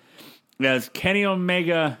 25-15 as Kenny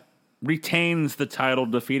Omega retains the title,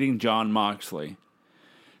 defeating Jon Moxley.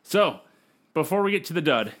 So, before we get to the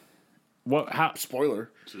dud,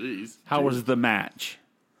 Spoiler. Jeez. how was the match?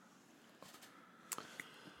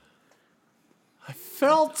 I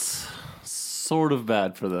felt sort of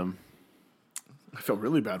bad for them. I felt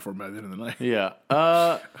really bad for him by the end of the night. Yeah.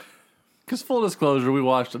 Because full disclosure, we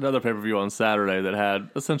watched another pay-per-view on Saturday that had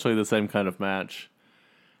essentially the same kind of match.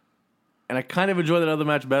 And I kind of enjoyed that other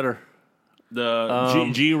match better. The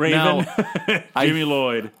G Raven, Jimmy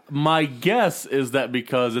Lloyd. My guess is that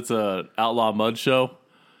because it's a Outlaw Mud show,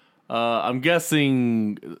 I'm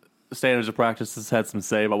guessing Standards of Practice has had some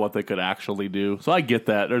say about what they could actually do. So I get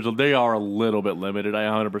that. They are a little bit limited. I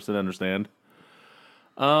 100% understand.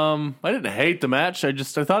 I didn't hate the match. I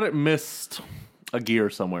thought it missed a gear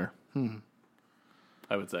somewhere.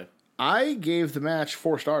 I would say. I gave the match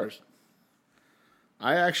 4 stars.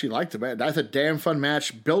 I actually liked the match. That's a damn fun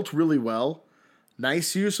match, built really well.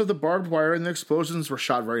 Nice use of the barbed wire, and the explosions were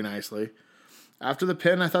shot very nicely. After the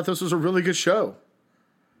pin, I thought this was a really good show.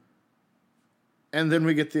 And then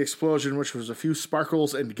we get the explosion, which was a few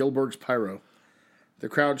sparkles and Gilbert's pyro. The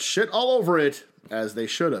crowd shit all over it, as they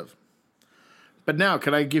should have. But now,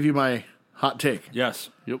 can I give you my hot take? Yes.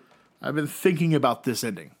 Yep. I've been thinking about this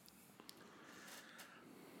ending.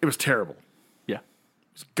 It was terrible. Yeah.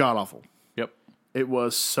 It's god awful. Yep. It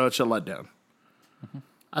was such a letdown.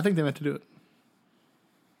 I think they meant to do it.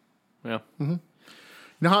 Yeah. You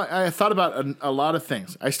know how I thought about a lot of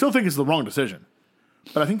things. I still think it's the wrong decision,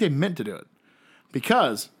 but I think they meant to do it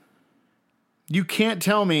because you can't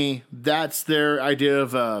tell me that's their idea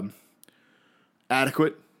of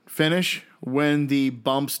adequate finish when the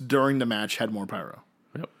bumps during the match had more pyro.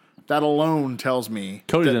 Yep. That alone tells me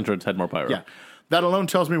Cody's that- entrance had more pyro. Yeah, that alone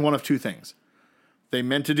tells me one of two things: they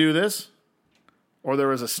meant to do this, or there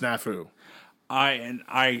was a snafu.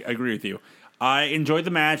 I agree with you. I enjoyed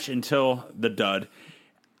the match until the dud.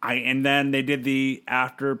 And then they did the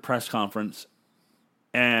after press conference,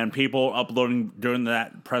 and people uploading during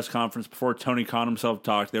that press conference before Tony Khan himself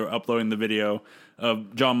talked. They were uploading the video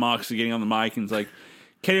of Jon Moxley getting on the mic and it's like,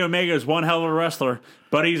 Kenny Omega is one hell of a wrestler,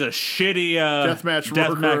 but he's a shitty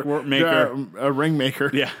deathmatch maker. A ring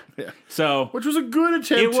maker. Yeah. So, Which was a good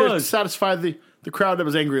attempt It to was. satisfy the crowd that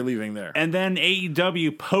was angry leaving there. and then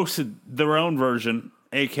AEW posted their own version,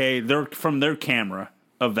 aka from their camera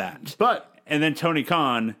of that. But And then Tony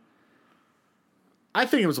Khan, I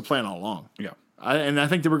think it was a plan all along. yeah, I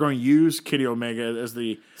think they were going to use Kenny Omega as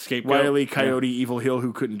the Scapegoat. Wile E. Coyote evil heel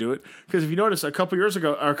who couldn't do it. Because if you notice, a couple weeks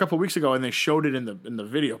ago, and they showed it in the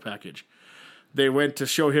video package, they went to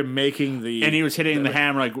show him making the and he was hitting the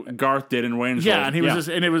hammer like Garth did in Wayne's yeah, World. and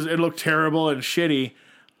he was it looked terrible and shitty.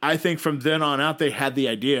 I think from then on out they had the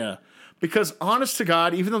idea because honest to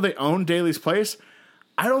God, even though they own Daly's Place,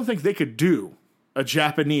 I don't think they could do a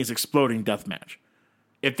Japanese exploding death match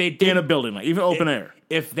if they did in a building, like even open air.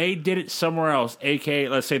 If they did it somewhere else, aka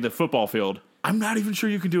let's say the football field, I'm not even sure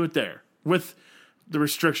you can do it there with the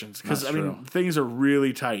restrictions because That's I mean true. things are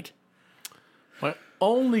really tight. My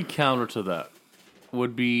only counter to that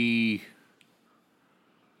would be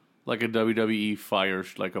like a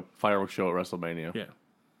WWE like a fireworks show at WrestleMania. Yeah.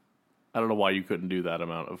 I don't know why you couldn't do that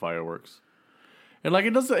amount of fireworks. And like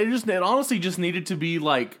it honestly just needed to be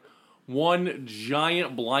like one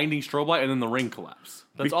giant blinding strobe light and then the ring collapse.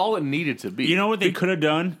 That's all it needed to be. you know what they could have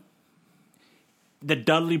done? The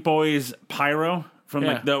Dudley Boys pyro from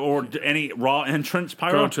Yeah. or any Raw entrance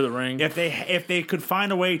pyro Throw it to the ring. If they could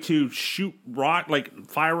find a way to shoot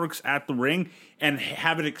fireworks at the ring and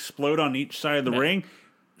have it explode on each side of the ring,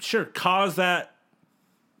 sure, cause that.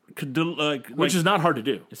 Which is not hard to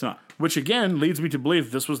do. it's not. Which again leads me to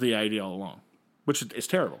believe this was the idea all along. Which is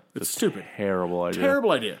terrible. It's stupid. terrible idea.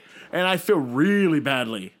 Terrible idea. And I feel really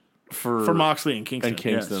badly for Moxley and Kingston. and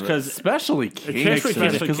Kingston. Yes, 'cause- especially Kingston.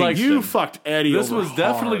 Especially Because like Kingston. You fucked Eddie this over was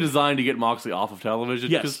definitely hard. designed to get Moxley off of television.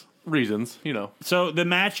 Yes. Because reasons, you know. So the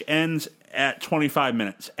match ends at 25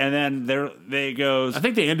 minutes, and then they goes. I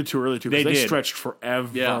think they ended too early too because They they did. stretched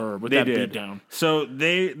forever with they that did. beatdown. So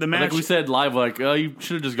the match Like we said live, like, you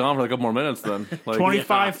should have just gone for a couple more minutes then. Like,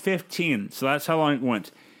 25-15. So that's how long it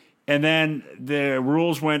went. And then the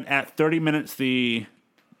rules went at 30 minutes.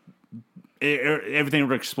 Everything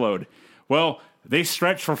would explode. Well, they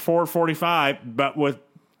stretched for 4:45, but with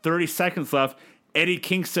 30 seconds left, Eddie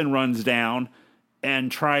Kingston runs down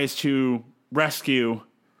and tries to rescue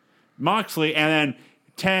Moxley, and then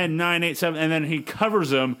 10, 9, 8, 7, and then he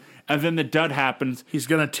covers him, and then the dud happens. He's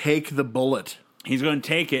gonna take the bullet He's going to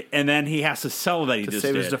take it, and then he has to sell that he to just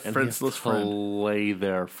save did. his defenseless to friend. lay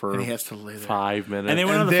there for And he has to lay there. 5 minutes. And they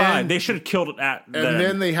went And on the then- 5. They should have killed it at And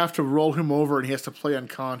then they have to roll him over and he has to play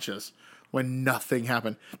unconscious when nothing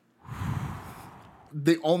happened.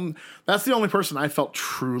 That's the only person I felt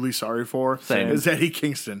truly sorry for Same. is Eddie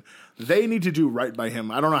Kingston. They need to do right by him.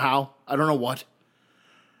 I don't know how. I don't know what.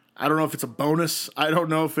 I don't know if it's a bonus. I don't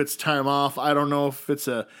know if it's time off. I don't know if it's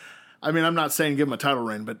I'm not saying give him a title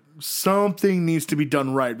reign, but something needs to be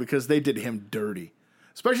done right because they did him dirty.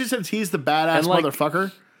 Especially since he's the badass And, like,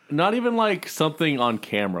 motherfucker. Not even like something on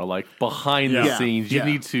camera, like behind the Yeah. scenes. You Yeah.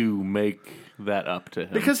 need to make that up to him.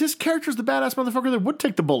 Because his character's the badass motherfucker that would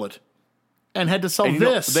take the bullet and had to sell And, you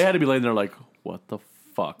know, this. they had to be laying there like, what the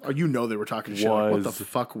fuck Oh, you know they were talking shit. Like, what the Was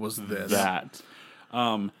fuck was this? that?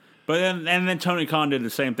 But then Tony Khan did the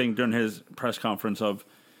same thing during his press conference of,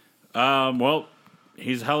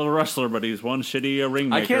 he's a hell of a wrestler, but he's one shitty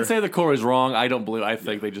ringmaker. I can't say that Corey's wrong. I don't believe. I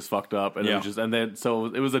think they just fucked up, and Yeah. it was just, and then so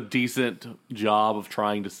it was a decent job of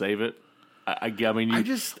trying to save it. I mean, you,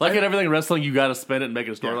 just- like in everything in wrestling, you got to spin it and make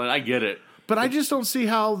it a storyline. I get it. But I just don't see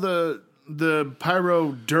how the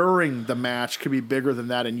pyro during the match could be bigger than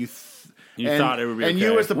that. And you thought it would be And okay.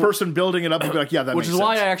 you, as the person building it up, you'd be like, yeah, that Which makes is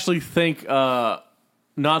why I sense. actually think,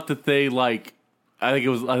 not that they like. I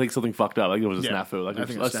think something fucked up. Like it was a Yeah, snafu. Like I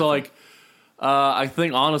think it's so, snafu. like. I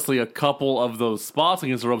think honestly, a couple of those spots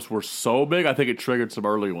against the ropes were so big. I think it triggered some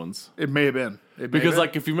early ones. It may have been. Because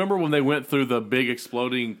like if you remember when they went through the big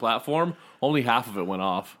exploding platform, only half of it went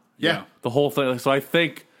off. yeah. The whole thing. So I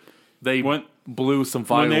think they blew some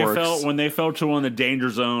fireworks. when they fell to one of the danger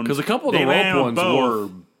zones, Because a couple of the they landed rope on ones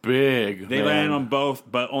both. were big. They man. landed on both,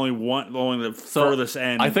 but only the So furthest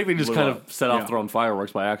end. I think they just blew kind up. of set off Yeah. throwing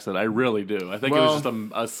fireworks by accident. I really do. I think it Well- was just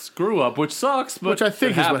a screw up, which sucks, but Which I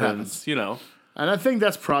think it is what happens, happens. You know. And I think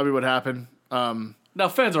that's probably what happened. Now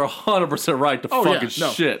fans are 100% right to Oh, yeah, fucking no.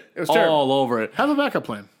 shit It was terrible. all over it. Have a backup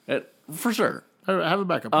plan. For sure. Have a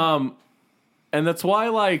backup plan. And that's why,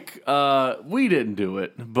 like, we didn't do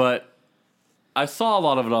it, but I saw a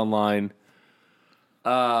lot of it online.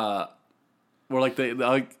 Where like the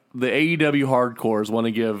AEW hardcores want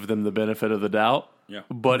to give them the benefit of the doubt. Yeah.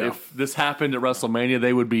 But if this happened at WrestleMania,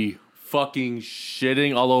 they would be fucking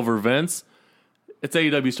shitting all over Vince. It's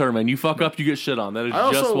AEW's turn, man. You fuck up, you get shit on. That is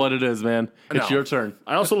also- just what it is, man. It's No. your turn.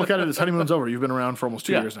 I also look at it as honeymoon's over. You've been around for almost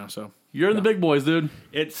 2 years now, so. You're in the big boys, dude.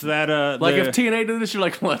 It's that Like if TNA did this, you're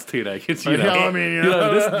like, well, that's TNA. It's you know. Yeah, I mean, you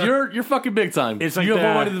know. This, you're fucking big time. it's like you have the,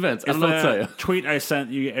 more money than Vince. I it's don't know what to tell you. the tweet I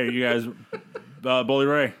sent you guys, Bully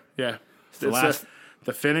Ray. Yeah. the last-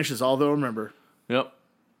 The finish is all they'll remember. Yep.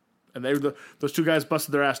 And those two guys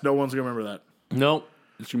busted their ass. No one's going to remember that. Nope.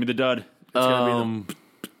 It's gonna be the dud. It's going to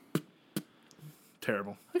be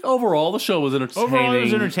terrible. I think overall, the show was entertaining. Overall, it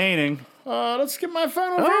was entertaining. Let's get my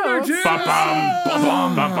final verdict. here.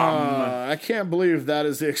 I can't believe that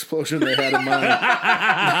is the explosion they had in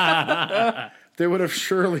mind. They would have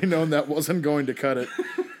surely known that wasn't going to cut it.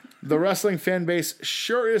 The wrestling fan base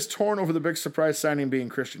sure is torn over the big surprise signing being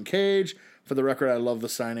Christian Cage. For the record, I love the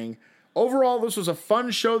signing. Overall, this was a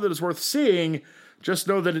fun show that is worth seeing. Just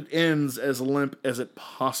know that it ends as limp as it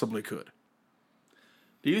possibly could.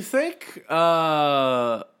 Do you think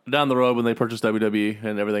down the road when they purchase WWE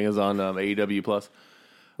and everything is on AEW Plus,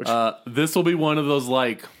 this will be one of those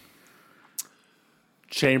like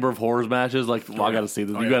Chamber of Horrors matches? Like, well, I got to see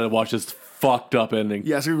this. You got to watch this fucked up ending.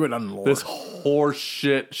 Yes, we're going on the lore. This horse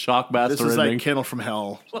shit shockmaster This is ending. like Kennel from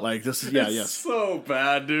Hell. Like this is yes. So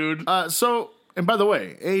bad, dude. So, and by the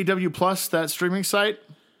way, AEW Plus, that streaming site,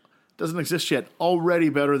 doesn't exist yet. Already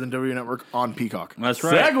better than WWE Network on Peacock. That's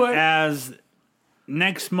right. Segue. As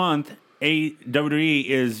next month, WWE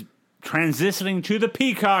is transitioning to the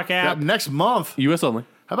Peacock app. Next month. US only.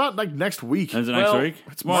 How about like next week? Is it next Well, week?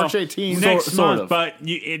 It's March 18th. Next Sort month, of. but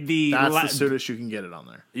That's the soonest you can get it on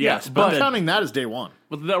there. yes, Yeah, but I'm counting that as day one.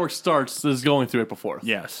 But the network starts is going through April 4th.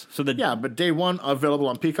 yes. So the Yeah, but day one available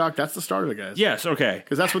on Peacock, that's the start of it, guys. yes, okay.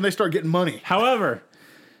 Because that's when they start getting money. However,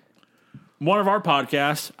 one of our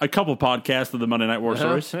podcasts, a couple podcasts of the Monday Night War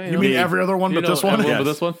Stories. hey, You mean every other one but this one? Everyone but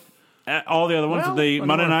Yes. this one? All the other ones, Well, the I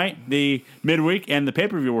Monday know. night, the midweek, and the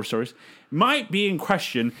pay-per-view War Stories, might be in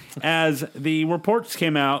question as the reports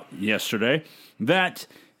came out yesterday that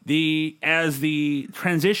as the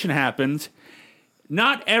transition happens,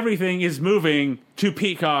 not everything is moving to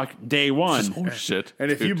Peacock day one. Horse shit. And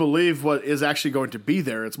if you believe what is actually going to be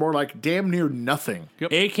there, it's more like damn near nothing.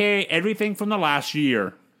 AKA everything from the last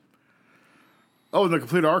year. Oh, and the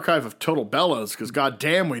complete archive of Total Bellas, because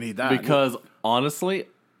goddamn, we need that. Because honestly,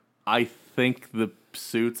 I think the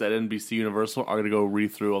suits at NBC Universal are going to go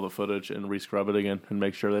read through all the footage and re-scrub it again and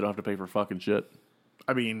make sure they don't have to pay for fucking shit.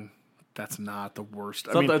 I mean, that's not the worst.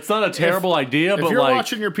 It's not a terrible idea, If but you're like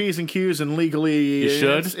watching your P's and Q's and legally, You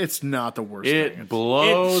should. It's not the worst thing. it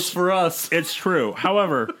blows It's- for us. It's true.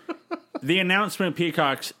 However, the announcement of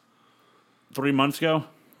Peacock's 3 months ago,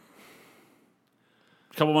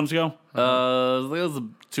 a couple months ago, It was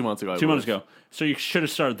 2 months ago. 2 months ago. So you should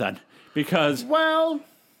have started then because Well,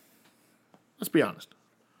 let's be honest.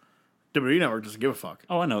 WWE Network doesn't give a fuck.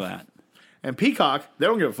 I know that. And Peacock, they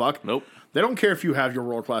don't give a fuck. Nope. They don't care if you have your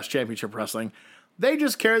world-class championship wrestling. They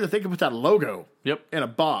just care that they can put that logo Yep. in a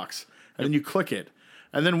box, and then you click it.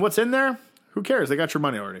 And then what's in there? Who cares? They got your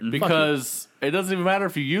money already. Fuck you. Because it doesn't even matter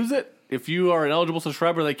if you use it. If you are an eligible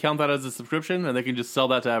subscriber, they count that as a subscription, and they can just sell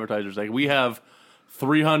that to advertisers. Like, we have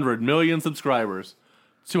 300 million subscribers.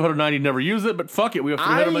 290 never use it, but fuck it. We have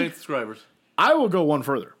 300 million subscribers. I will go one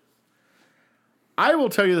further. I will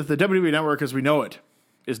tell you that the WWE Network as we know it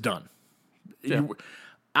is done. Yeah.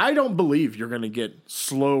 I don't believe you're going to get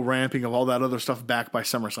slow ramping of all that other stuff back by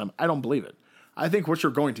SummerSlam. I don't believe it. I think what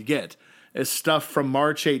you're going to get is stuff from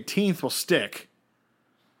March 18th will stick.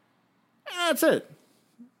 And that's it.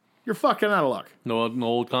 You're fucking out of luck. No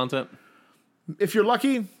old content? If you're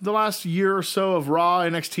lucky, the last year or so of Raw,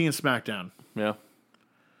 NXT, and SmackDown. Yeah.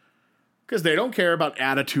 Because they don't care about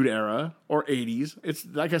Attitude Era or 80s. It's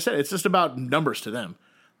like I said, it's just about numbers to them.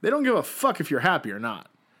 They don't give a fuck if you're happy or not.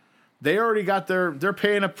 They already got they're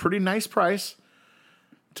paying a pretty nice price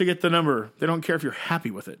to get the number. They don't care if you're happy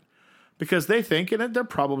with it. Because they think, and they're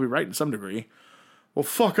probably right in some degree, well,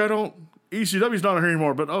 fuck, ECW's not here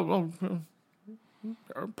anymore, but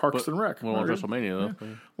Parks and Rec. Well, on Okay. WrestleMania, though.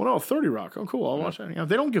 Well, no, 30 Rock. Oh, cool. I'll watch that. You know,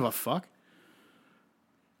 they don't give a fuck.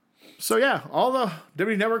 So, yeah, all the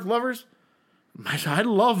WWE Network lovers, I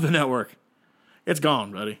love the network. It's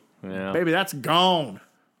gone, buddy. Yeah. Baby, that's gone.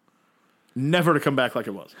 Never to come back like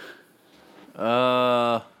it was.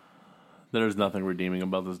 There's nothing redeeming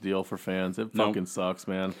about this deal for fans. It fucking sucks,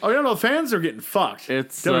 man. Oh, yeah, no, fans are getting fucked.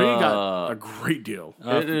 It's, WWE got a great deal.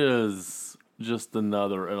 It is just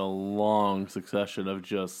another in a long succession of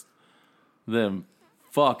just them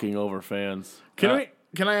fucking over fans. Can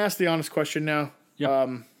I ask the honest question now?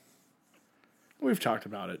 Yeah. We've talked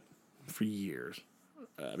about it for years.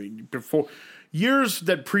 I mean, before years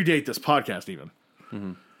that predate this podcast,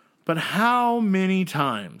 even. But how many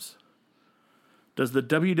times does the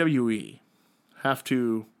WWE have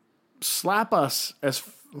to slap us as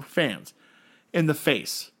fans in the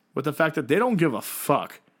face with the fact that they don't give a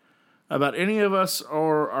fuck about any of us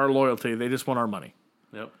or our loyalty? They just want our money.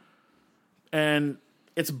 Yep. And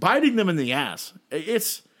it's biting them in the ass.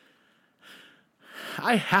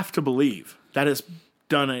 I have to believe that's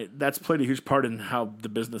played a huge part in how the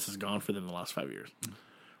business has gone for them in the last 5 years.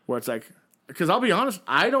 Where it's like, because I'll be honest,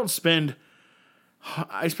 I spend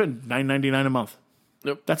 $9.99 a month.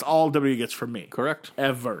 Yep. That's all WWE gets from me. Correct.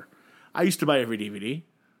 Ever. I used to buy every DVD.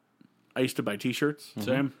 I used to buy T-shirts.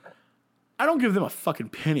 Same. I don't give them a fucking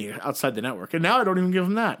penny outside the network, and now I don't even give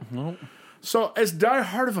them that. Nope. So, as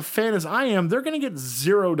diehard of a fan as I am, they're going to get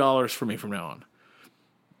 $0 from me from now on.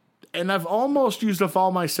 And I've almost used up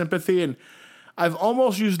all my sympathy, and I've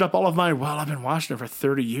almost used up all of my, well, I've been watching it for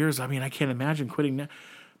 30 years. I mean, I can't imagine quitting now.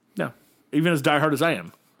 No. Even as diehard as I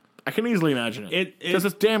am, I can easily imagine it. Because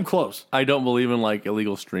it's damn close. I don't believe in like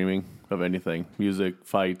illegal streaming of anything. Music,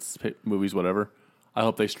 fights, movies, whatever. I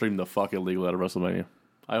hope they stream the fuck illegal out of WrestleMania.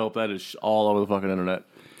 I hope that is all over the fucking internet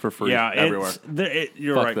for free everywhere.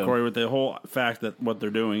 You're Fuck right, them. Corey, with the whole fact that what they're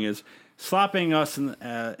doing is slapping us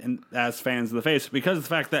as fans in the face because of the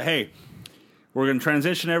fact that, hey, we're going to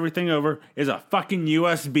transition everything over is a fucking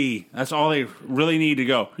USB. That's all they really need to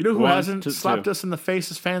go. You know who One, hasn't slapped two. us in the face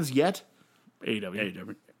as fans yet?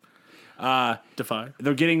 AEW. Defy.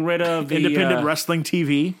 They're getting rid of the Independent Wrestling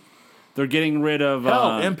TV. They're getting rid of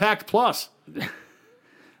Hell, Impact Plus.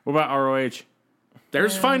 what about ROH?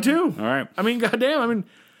 There's fine too. All right. I mean, goddamn. I mean,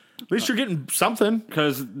 at least you're getting something.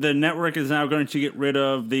 Because the network is now going to get rid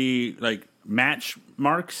of the match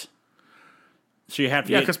marks. So you have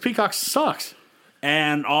to Yeah, get, because Peacock sucks.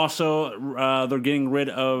 and also they're getting rid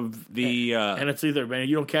of the And it's either, man,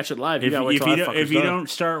 you don't catch it live. You if, gotta wait if till you that don't, fucker's if you done. don't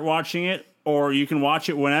start watching it, or you can watch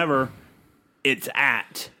it whenever it's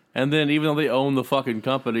at. And then even though they own the fucking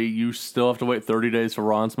company, you still have to wait 30 days for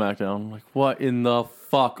Raw and SmackDown. Like, what in the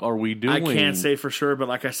fuck are we doing? I can't say for sure, but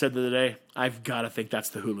like I said the other day, I've got to think that's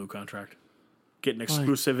the Hulu contract. Getting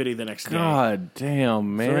exclusivity the next day. God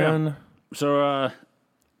damn, man. So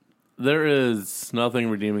There is nothing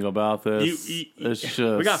redeeming about this. It's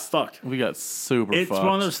just We got fucked. We got super it's fucked.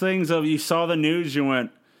 one of those things of you saw the news, you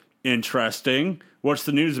went, interesting. What's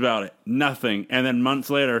the news about it? Nothing. And then months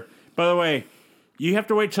later, by the way, you have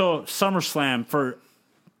to wait till SummerSlam for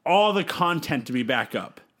all the content to be back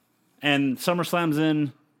up. And SummerSlam's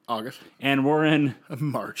in August. and we're in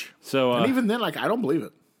March. so And even then, I don't believe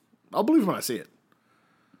it. I'll believe it when I see it.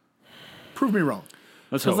 Prove me wrong.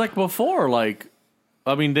 let's Because hope. like before,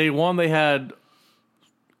 day one they had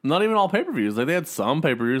not even all pay-per-views. Like they had some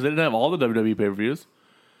pay-per-views. They didn't have all the WWE pay-per-views.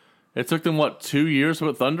 It took them, 2 years to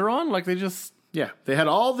put Thunder on? Like they just... Yeah, they had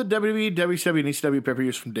all the WWE, WCW, and ECW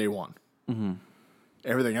pay-per-views from day one. Mm-hmm.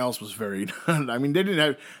 Everything else was very... I mean, they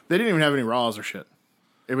didn't even have any Raws or shit.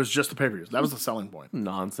 It was just the pay-per-views. That was the selling point.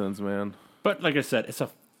 Nonsense, man. But like I said, it's a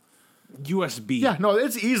USB. Yeah, no,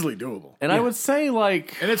 it's easily doable. And I would say, And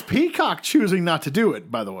it's Peacock choosing not to do it,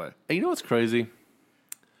 by the way. you know what's crazy?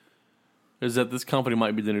 Is that this company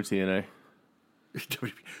might be the new TNA.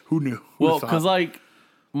 Who knew? Who'd Well, have because thought?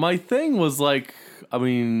 my thing was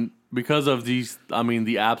because of these,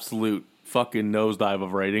 the absolute fucking nosedive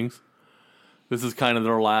of ratings, this is kind of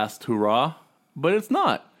their last hurrah. But it's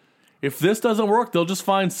not. If this doesn't work, they'll just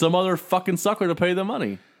find some other fucking sucker to pay the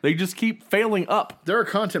money. They just keep failing up. They're a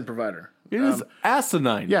content provider. It is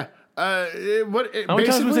asinine. Yeah. How many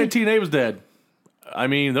times did we say TNA was dead? I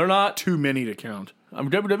mean, they're not. Too many to count.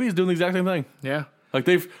 WWE is doing the exact same thing. Yeah. Like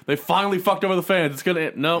they finally fucked over the fans. It's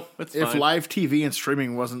gonna no. It's If fine. live TV and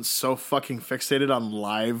streaming wasn't so fucking fixated on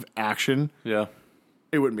live action, Yeah.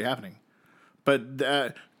 it wouldn't be happening.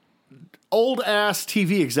 But old ass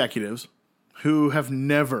TV executives who have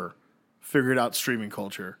never figured out streaming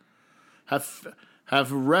culture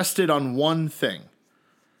have rested on one thing: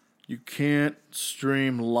 you can't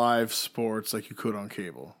stream live sports like you could on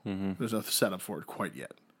cable. Mm-hmm. There's no setup for it quite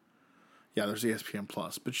yet. Yeah, there's ESPN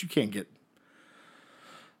Plus, but you can't get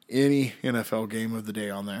any NFL game of the day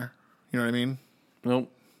on there. You know what I mean? Nope.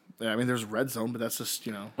 Yeah, I mean, there's Red Zone, but that's just,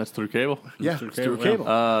 That's through cable. yeah, through it's through cable, cable.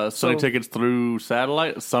 Sony So- tickets through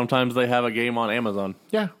satellite. Sometimes they have a game on Amazon.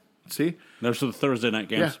 Yeah, see? There's the Thursday night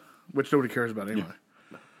games. Yeah, which nobody cares about anyway.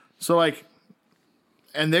 So,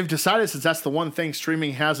 and they've decided, since that's the one thing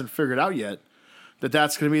streaming hasn't figured out yet,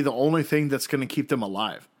 that's going to be the only thing that's going to keep them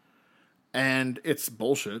alive. And it's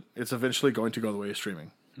bullshit. It's eventually going to go the way of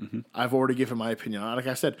streaming. Mm-hmm. I've already given my opinion on it. Like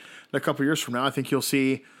I said, in a couple of years from now, I think you'll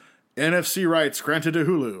see NFC rights granted to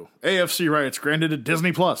Hulu, AFC rights granted to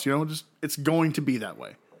Disney Plus. It's going to be that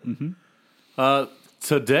way. Mm-hmm.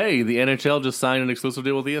 Today, the NHL just signed an exclusive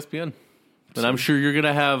deal with ESPN. And I'm sure you're going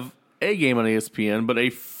to have a game on ESPN, but a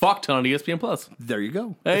fuck ton on ESPN Plus. There you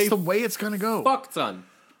go. Hey, It's the way it's going to go. Fuck ton.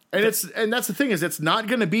 And that's the thing is it's not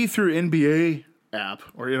going to be through NBA app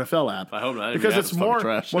or NFL app. I hope not. Because NBA it's app's fucking more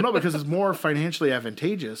trash. well, no, because it's more financially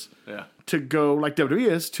advantageous Yeah. to go like WWE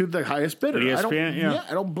is to the highest bidder. ESPN,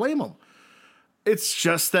 I don't blame them. It's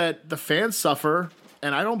just that the fans suffer,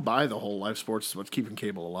 and I don't buy the whole live sports is what's keeping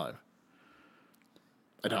cable alive.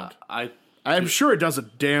 I don't. I'm sure it does a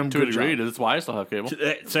damn To a good degree, job. that's why I still have cable.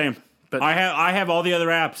 Same. But- I have all the other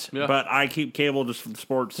apps, Yeah. but I keep cable just for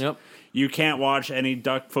sports. Yep. You can't watch any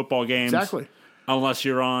Duck football games Exactly. unless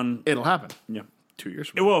you're on. It'll happen. Yeah. 2 years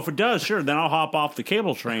from now. Well, if it does, sure, then I'll hop off the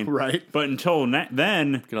cable train. Right. But until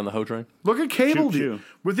then, Get on the hoe train. Look at cable, Choo-choo. dude.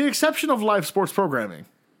 With the exception of live sports programming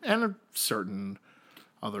and certain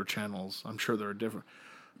other channels, I'm sure they're different.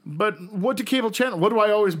 But what do cable channel? What do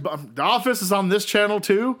I always? The Office is on this channel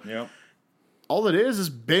too. yep. All it is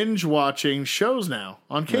binge watching shows now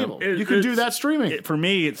on cable. It- You can do it's- that streaming. For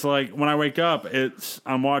me, it's like when I wake up,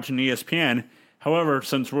 I'm watching ESPN. However,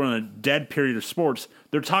 since we're in a dead period of sports,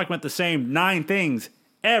 they're talking about the same 9 things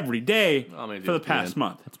every day for the past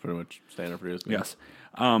month. That's pretty much standard for ESPN. Yes.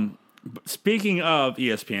 But speaking of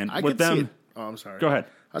ESPN, I with could see them, it. Oh, I'm sorry. go ahead.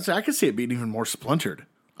 I could see it being even more splintered.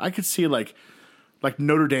 I could see like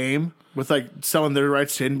Notre Dame with like selling their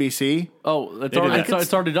rights to NBC. Oh, did that.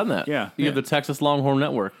 it's already done that. Yeah. You have the Texas Longhorn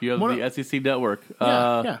Network. You have What- the SEC Network.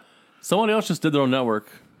 Yeah. Someone else just did their own network.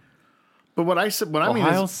 But what I mean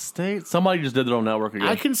Ohio is, State? Somebody just did their own network again.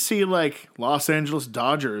 I can see like Los Angeles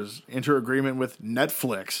Dodgers enter agreement with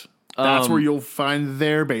Netflix. That's where you'll find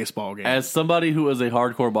their baseball game. As somebody who is a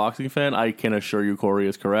hardcore boxing fan, I can assure you Corey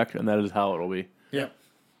is correct, and that is how it will be. Yeah.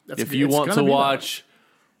 That's, If you it's want gonna to be that. watch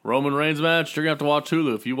Roman Reigns match, you're going to have to watch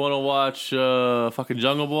Hulu. If you want to watch fucking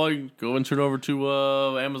Jungle Boy, go and turn over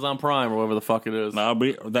to Amazon Prime or whatever the fuck it is.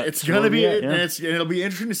 It's gonna be, and it'll be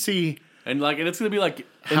interesting to see. And it's going to be like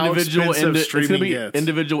How individual, expensive it's going to streaming be gets.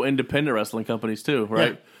 individual independent wrestling companies too,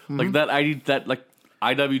 right? Yeah. Like that like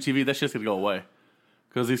IWTV, that shit's going to go away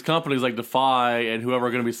because these companies like Defy and whoever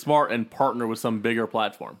are going to be smart and partner with some bigger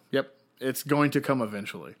platform. Yep, it's going to come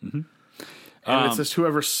eventually, and it's just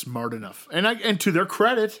whoever's smart enough. And to their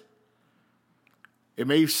credit, it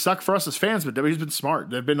may suck for us as fans, but WWE's been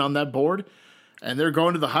smart. They've been on that board, and they're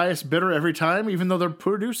going to the highest bidder every time, even though they're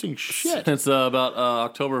producing shit. Since about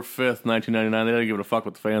October 5th, 1999, they don't give a fuck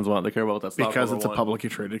what the fans want. They care about what that stock Because it's a wants. publicly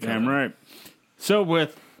traded Damn company. right. So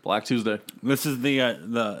with Black Tuesday. this is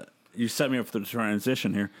the you set me up for the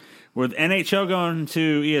transition here. With NHL going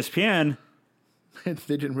to ESPN, They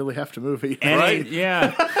didn't really have to move it. Right? Yeah.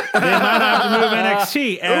 They might have to move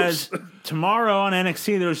NXT as tomorrow on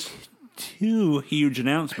NXT there's 2 huge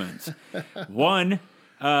announcements. One,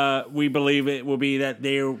 we believe it will be that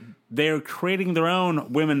they're creating their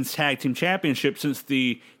own women's tag team championship since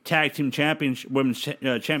the tag team women's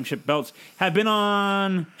championship belts have been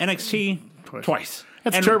on NXT twice.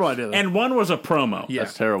 That's a terrible idea, though. And one was a promo. Yeah.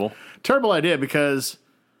 That's terrible. Terrible idea because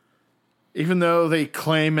even though they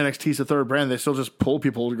claim NXT's a third brand, they still just pull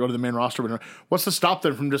people to go to the main roster. What's to stop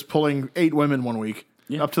them from just pulling 8 women one week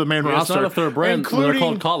up to the main It's roster? not a third brand. They're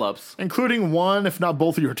called call-ups. Including one, if not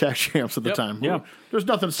both of your tag champs at the time. Yeah. There's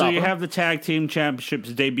nothing to So stop you them. have the tag team championships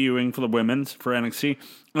debuting for the women's for NXT.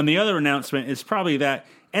 And the other announcement is probably that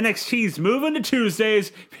NXT's moving to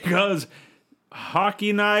Tuesdays because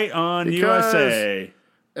hockey night on Because- USA.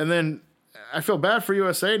 And then I feel bad for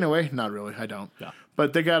USA in a way. Not really, I don't. Yeah.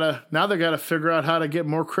 But they gotta figure out how to get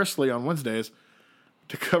more crystally on Wednesdays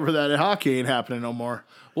to cover that hockey ain't happening no more.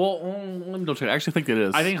 Well, let me double check. I actually think it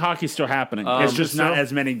is. I think hockey's still happening. It's just not so?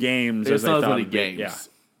 as many games it's as not I as thought many it'd be. games. Yeah.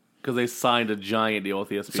 Because they signed a giant deal with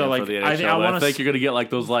ESPN So, like, for the I NHL. think- I And wanna I think s- you're going to get like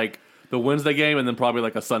those like the Wednesday game and then probably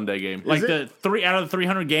like a Sunday game. Like it? the 3 out of the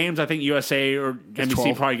 300 games, I think USA or NBC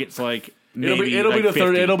 12. probably gets like it'll maybe be like the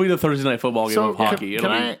 50. it'll be the Thursday night football game So of hockey. can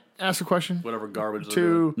It'll I be ask a question whatever garbage they're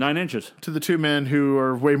doing. to 9 inches. the 2 men who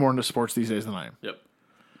are way more into sports these days than I am? Yep.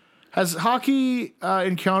 Has hockey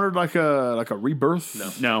encountered like a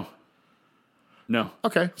rebirth? No. No.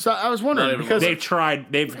 Okay, so I was Not wondering even because They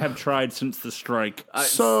have tried since the strike.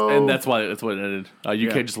 So- and that's what it ended. You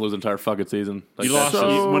Yeah. can't just lose an entire fucking season. Like You that. lost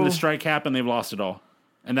So- when the strike happened. They've lost it all,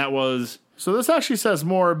 and that was so this actually says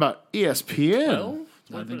more about ESPN, I don't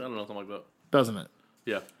know, something like that. doesn't it?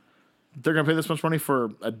 Yeah. They're gonna pay this much money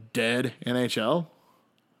for a dead NHL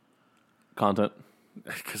Content.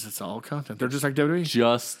 because it's all content. They're just like WWE.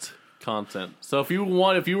 Just content. So if you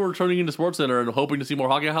were turning into SportsCenter and hoping to see more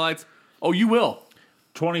hockey highlights, you will.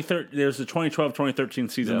 2013. There's the 2012-2013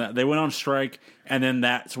 season Yeah. that they went on strike, and then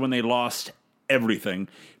that's when they lost everything.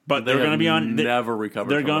 but They they're going to have be on. never recovered.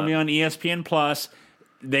 They're from going to be that. on ESPN Plus.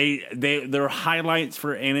 Their highlights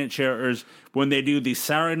for NHLers when they do the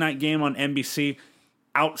Saturday night game on NBC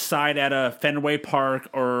outside at a Fenway Park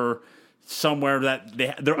or somewhere that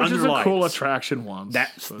they're Which under is a lights. cool attraction once.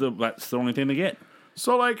 That's the only thing they get.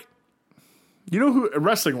 So, like, you know who,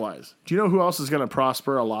 wrestling wise, do you know who else is going to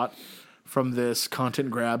prosper a lot from this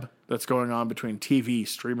content grab that's going on between TV,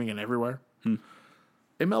 streaming, and everywhere?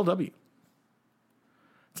 MLW.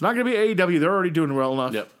 It's not going to be AEW. They're already doing well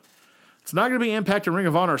enough. Yep. It's not going to be Impact and Ring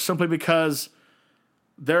of Honor simply because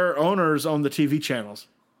their owners own the TV channels.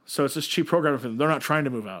 So it's just cheap programming for them. They're not trying to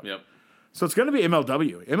move out. Yep. So it's going to be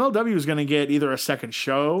MLW. MLW is going to get either a second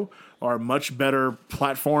show or a much better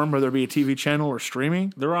platform, whether it be a TV channel or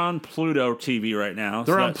streaming. They're on Pluto TV right now.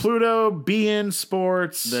 They're on Pluto, BN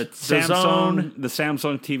Sports, the Zone,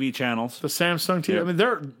 Samsung TV channels. the Samsung TV. Yep. I mean,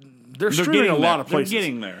 they're They're streaming getting a lot there. of places. They're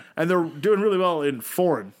getting there. And they're doing really well in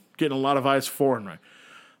foreign, getting a lot of eyes foreign, right?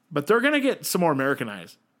 But they're going to get some more American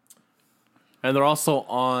eyes. And they're also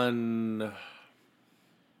on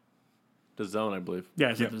the Zone, I believe. Yeah,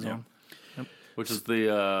 it's Yep, the Zone. Which is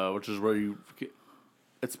where you.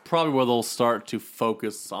 It's probably where they'll start to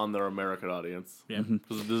focus on their American audience. Yeah.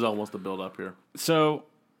 Because there's almost a build up here. So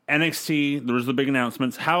NXT, there was the big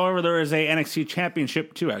announcements. However, there is a NXT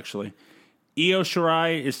Championship too. Actually, Io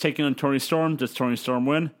Shirai is taking on Toni Storm. Does Toni Storm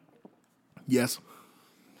win? Yes.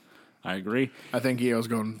 I agree. I think EO's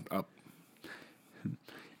going up.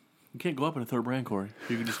 You can't go up in a third brand, Corey.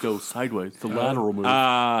 You can just go sideways. The lateral move.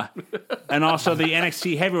 And also the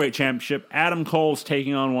NXT Heavyweight Championship. Adam Cole's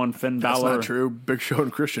taking on one Finn That's Balor. not true. Big Show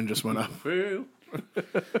and Christian just went up. Well,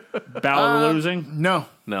 Balor losing? No.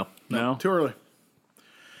 no. No. Too early.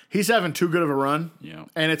 He's having too good of a run. Yeah.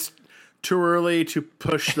 And it's too early to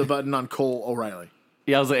push the button on Cole O'Reilly.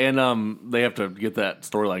 Yeah, and they have to get that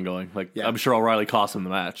storyline going. Like, Yeah. I'm sure O'Reilly cost him the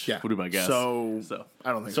match. Yeah. Would be my guess. So So.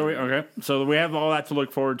 I don't think So we have all that to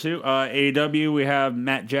look forward to. AEW, we have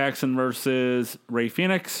Matt Jackson versus Ray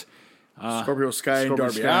Phoenix. Scorpio Sky and Scorpio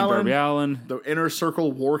Darby Sky and Allin. Darby Allin. The Inner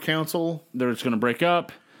Circle War Council. They're just going to break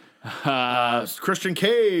up. Christian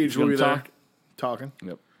Cage will gonna be there. talk. Talking.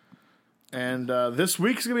 Yep. And this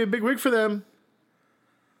week is going to be a big week for them.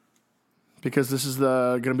 Because this is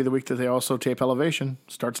going to be the week that they also tape Elevation.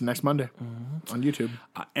 Starts next Monday on YouTube.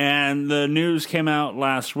 And the news came out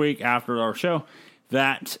last week after our show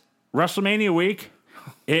that WrestleMania week,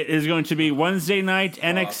 it is going to be Wednesday night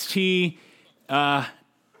NXT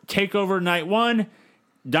TakeOver Night 1,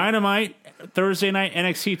 Dynamite, Thursday night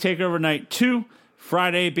NXT TakeOver Night 2,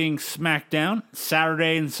 Friday being SmackDown,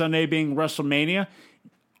 Saturday and Sunday being WrestleMania.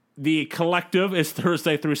 The Collective is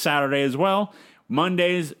Thursday through Saturday as well.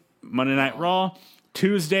 Mondays, Monday Night Raw.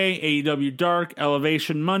 Tuesday, AEW Dark,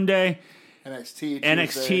 Elevation Monday.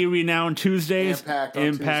 NXT Renowned Tuesdays.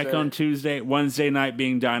 Impact on Tuesday. Wednesday night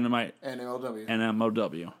being Dynamite And MLW. and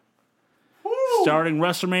MLW. Starting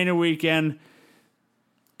WrestleMania weekend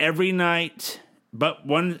every night, but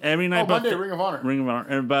Monday, Ring of Honor. Ring of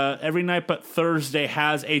Honor. But every night but Thursday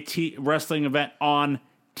has a wrestling event on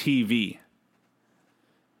TV.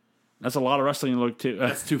 That's a lot of wrestling to look to.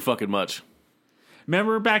 That's too fucking much.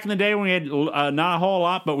 Remember back in the day when we had not a whole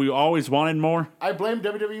lot, but we always wanted more? I blame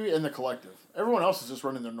WWE and the Collective. Everyone else is just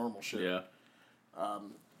running their normal shit. Yeah.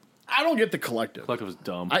 I don't get the Collective. Collective is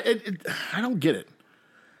dumb. I don't get it.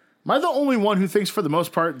 Am I the only one who thinks, for the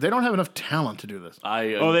most part, they don't have enough talent to do this?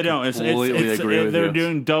 Oh, they don't. Completely agree with they're you.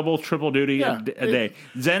 doing double, triple duty Yeah. a day.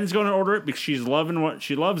 Zen's going to order it because she's loving what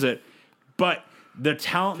she loves it, but the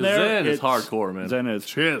talent there, Zen is it's- hardcore, man. Zen is.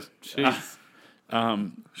 She is. Jeez.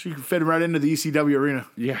 She can fit right into the ECW arena.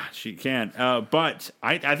 Yeah, she can. But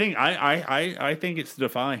I think it's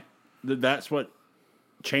Defy. That's what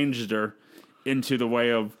changed her into the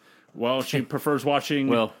way of. Well, she prefers watching.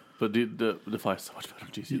 Well, but Defy is so much better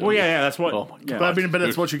than GCW. Well, yeah, that's what. Oh my yeah. God. But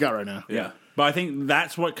that's what you got right now. Yeah, but I think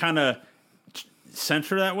that's what kind of sent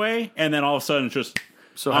her that way, and then all of a sudden, it's just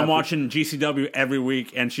So I'm happy. watching GCW every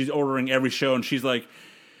week, and she's ordering every show, and she's like,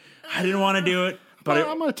 I didn't want to do it, but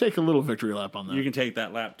I'm going to take a little victory lap on that. you can take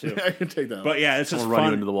that lap too. I can take that. But yeah, it's just I'll run you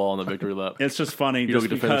fun. into the wall on the victory lap. It's just funny. You don't just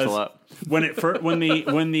get to finish the because lap. when it when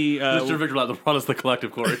the Mr. Victory lap, the front is the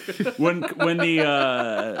Collective, Corey. when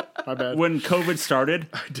the My bad. when COVID started,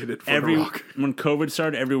 I did it for every The Rock. when COVID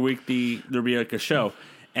started, every week there'd be like a show,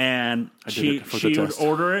 and she it for the would test.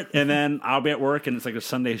 order it, and then I'll be at work, and it's like a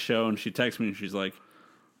Sunday show, and she texts me, and she's like,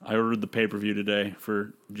 "I ordered the pay-per-view today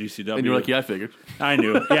for GCW," And you're like, yeah, I figured. I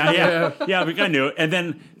knew it. Yeah, I knew it. And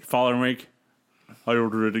then following week, I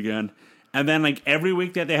ordered it again, and then like every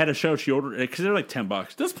week that they had a show, she ordered it because they're like $10.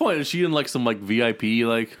 At this point, is she in like some like VIP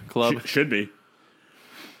like club? Should be.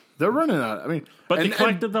 They're running out. I mean, But and, the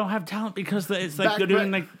collective don't have talent because it's like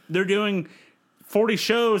Back- they're doing 40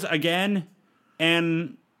 shows again,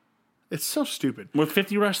 and it's so stupid. with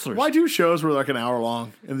 50 wrestlers. Why do shows where like an hour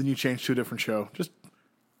long and then you change to a different show? Just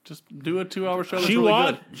do a 2-hour show. That's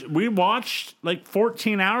really good. We watched like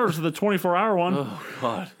 14 hours of the 24-hour one. Oh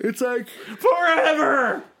God. it's like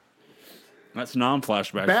Forever. That's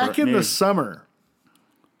non-flashback. back for in me. the summer.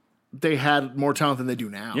 They had more talent than they do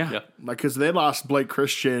now. Yeah. Yeah. Like, because they lost Blake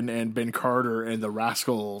Christian and Ben Carter and the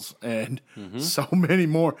Rascals and so many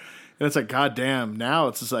more. And it's like, goddamn, now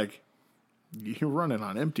it's just like, you're running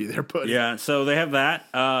on empty there, buddy. Yeah, so they have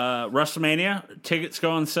that. WrestleMania tickets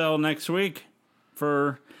go on sale next week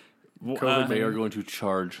for. They are going to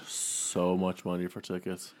charge so much money for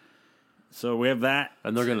tickets, So we have that.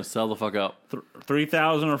 and they're going to sell the fuck out.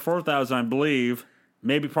 3,000 or 4,000, I believe.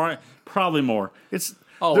 Maybe probably more. It's,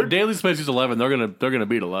 Oh, daily space is 11. They're gonna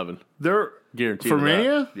beat 11. they're Guaranteed. for of that.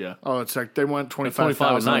 Mania? Yeah. Oh, it's like they want 25 a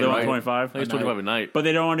 25,000. night, They want right? 25? I think it's 25 a night. But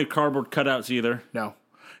they don't want to do cardboard cutouts either. No.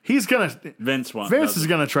 He's going to, Vince wants. Vince is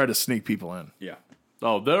going to try to sneak people in. Yeah.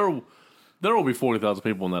 Oh, there will be 40,000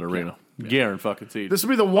 people in that arena. Guaranteed. This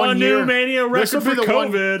will be the one A year. new Mania this will record be for the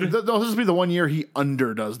one- COVID. this will be the 1 year he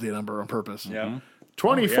underdoes the number on purpose. Yeah.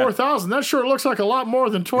 24,000. That sure looks like a lot more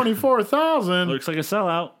than 24,000. Looks like a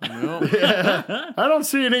sellout. I don't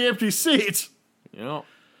see any empty seats. You know,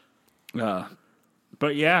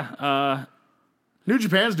 But yeah, New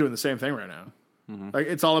Japan's doing the same thing right now. Like,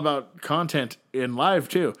 it's all about content in live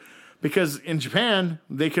too, because in Japan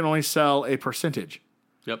they can only sell a percentage.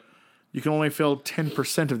 yep. You can only fill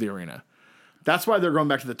 10% of the arena. That's why they're going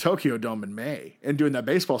back to the Tokyo Dome in May and doing that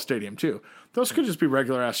baseball stadium too. Those could just be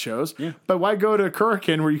regular ass shows. Yeah. But why go to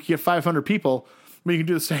Kurikan where you can get 500 people when you can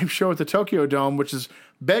do the same show at the Tokyo Dome, which is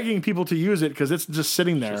begging people to use it because it's just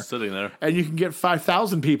sitting there. Just sitting there. And you can get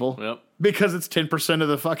 5,000 people Yep. because it's 10% of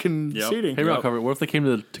the fucking Yep. seating. Hey, Rock Cover, what if they came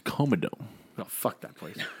to the Tacoma Dome? Oh, fuck that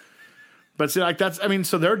place. But see, like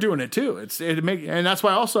so they're doing it too. And that's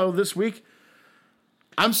why also this week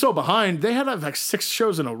I'm so behind. They had like 6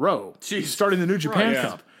 shows in a row starting the New Japan yeah.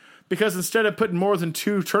 Cup because instead of putting more than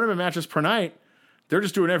 2 tournament matches per night, they're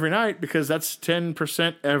just doing every night because that's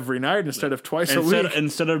 10% every night instead of twice a week.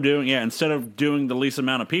 instead of doing the least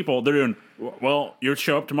amount of people, they're doing, well, you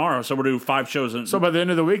show up tomorrow, so we'll do 5 shows. So by the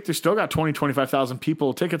end of the week, they still got 25,000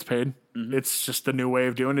 people tickets paid. It's just the new way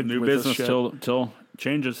of doing it. new with this business shit. till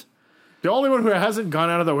changes. The only one who hasn't gone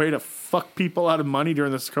out of their way to fuck people out of money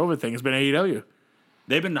during this COVID thing has been AEW.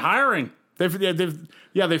 They've been hiring.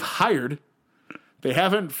 They've hired. They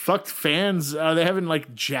haven't fucked fans. They haven't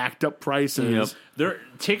like jacked up prices. Yep. Their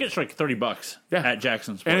tickets are like $30 Yeah. at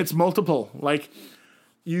Jackson's. And it's multiple. Like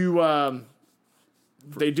you,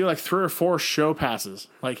 they do like 3 or 4 show passes.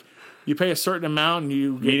 Like you pay a certain amount and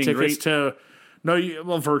you Meet get and tickets to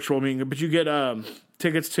virtual meeting, but you get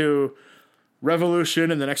tickets to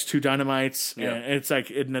Revolution and the next 2 Dynamites. Yeah. And it's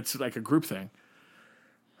like a group thing.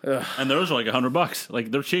 and those are like $100.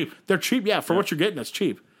 Like they're cheap. They're cheap, yeah. For what you're getting, it's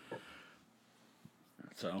cheap.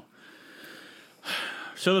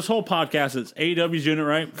 So this whole podcast is AEW's doing it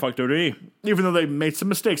right. Fuck WWE. Even though they made some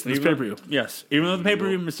mistakes in this pay per view. Yes, even though the pay per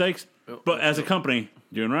view mistakes, but as a company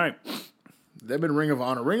doing right. They've been Ring of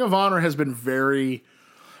Honor. Ring of Honor has been the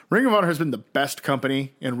best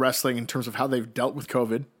company in wrestling in terms of how they've dealt with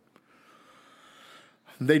COVID.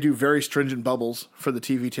 They do very stringent bubbles for the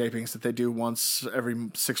TV tapings that they do once every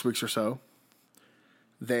 6 weeks or so.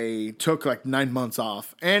 They took like 9 months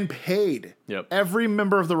off and paid Yep. every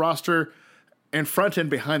member of the roster and front and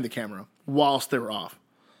behind the camera whilst they were off.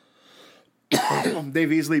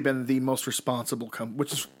 They've easily been the most responsible company,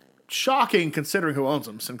 which is shocking considering who owns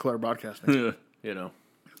them, Sinclair Broadcasting. You know.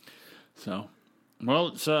 So, well,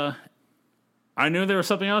 it's I knew there was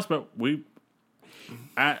something else, but we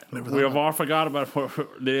have all forgot about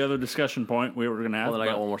the other discussion point we were going to have. Well, then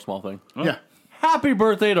I got one more small thing. Yeah. Happy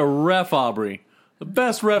birthday to Ref Aubrey, the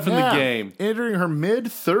best ref in the Yeah. game. Entering her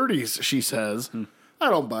mid-30s, she says. I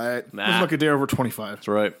don't buy it. Nah. Doesn't look a day over 25. That's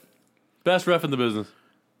right. Best ref in the business.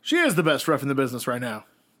 She is the best ref in the business right now.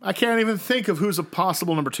 I can't even think of who's a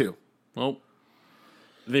possible number 2. Oh,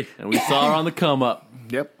 The- and we saw her on the come up.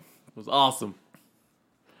 Yep. It was awesome.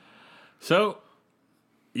 So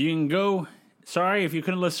you can go. Sorry if you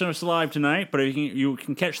couldn't listen to us live tonight, but you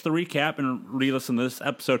can catch the recap and re-listen to this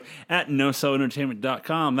episode at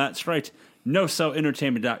NoCellEntertainment.com. That's right,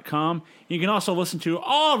 NoCellEntertainment.com. You can also listen to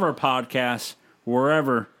all of our podcasts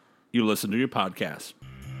wherever you listen to your podcasts.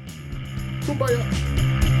 Kumbaya.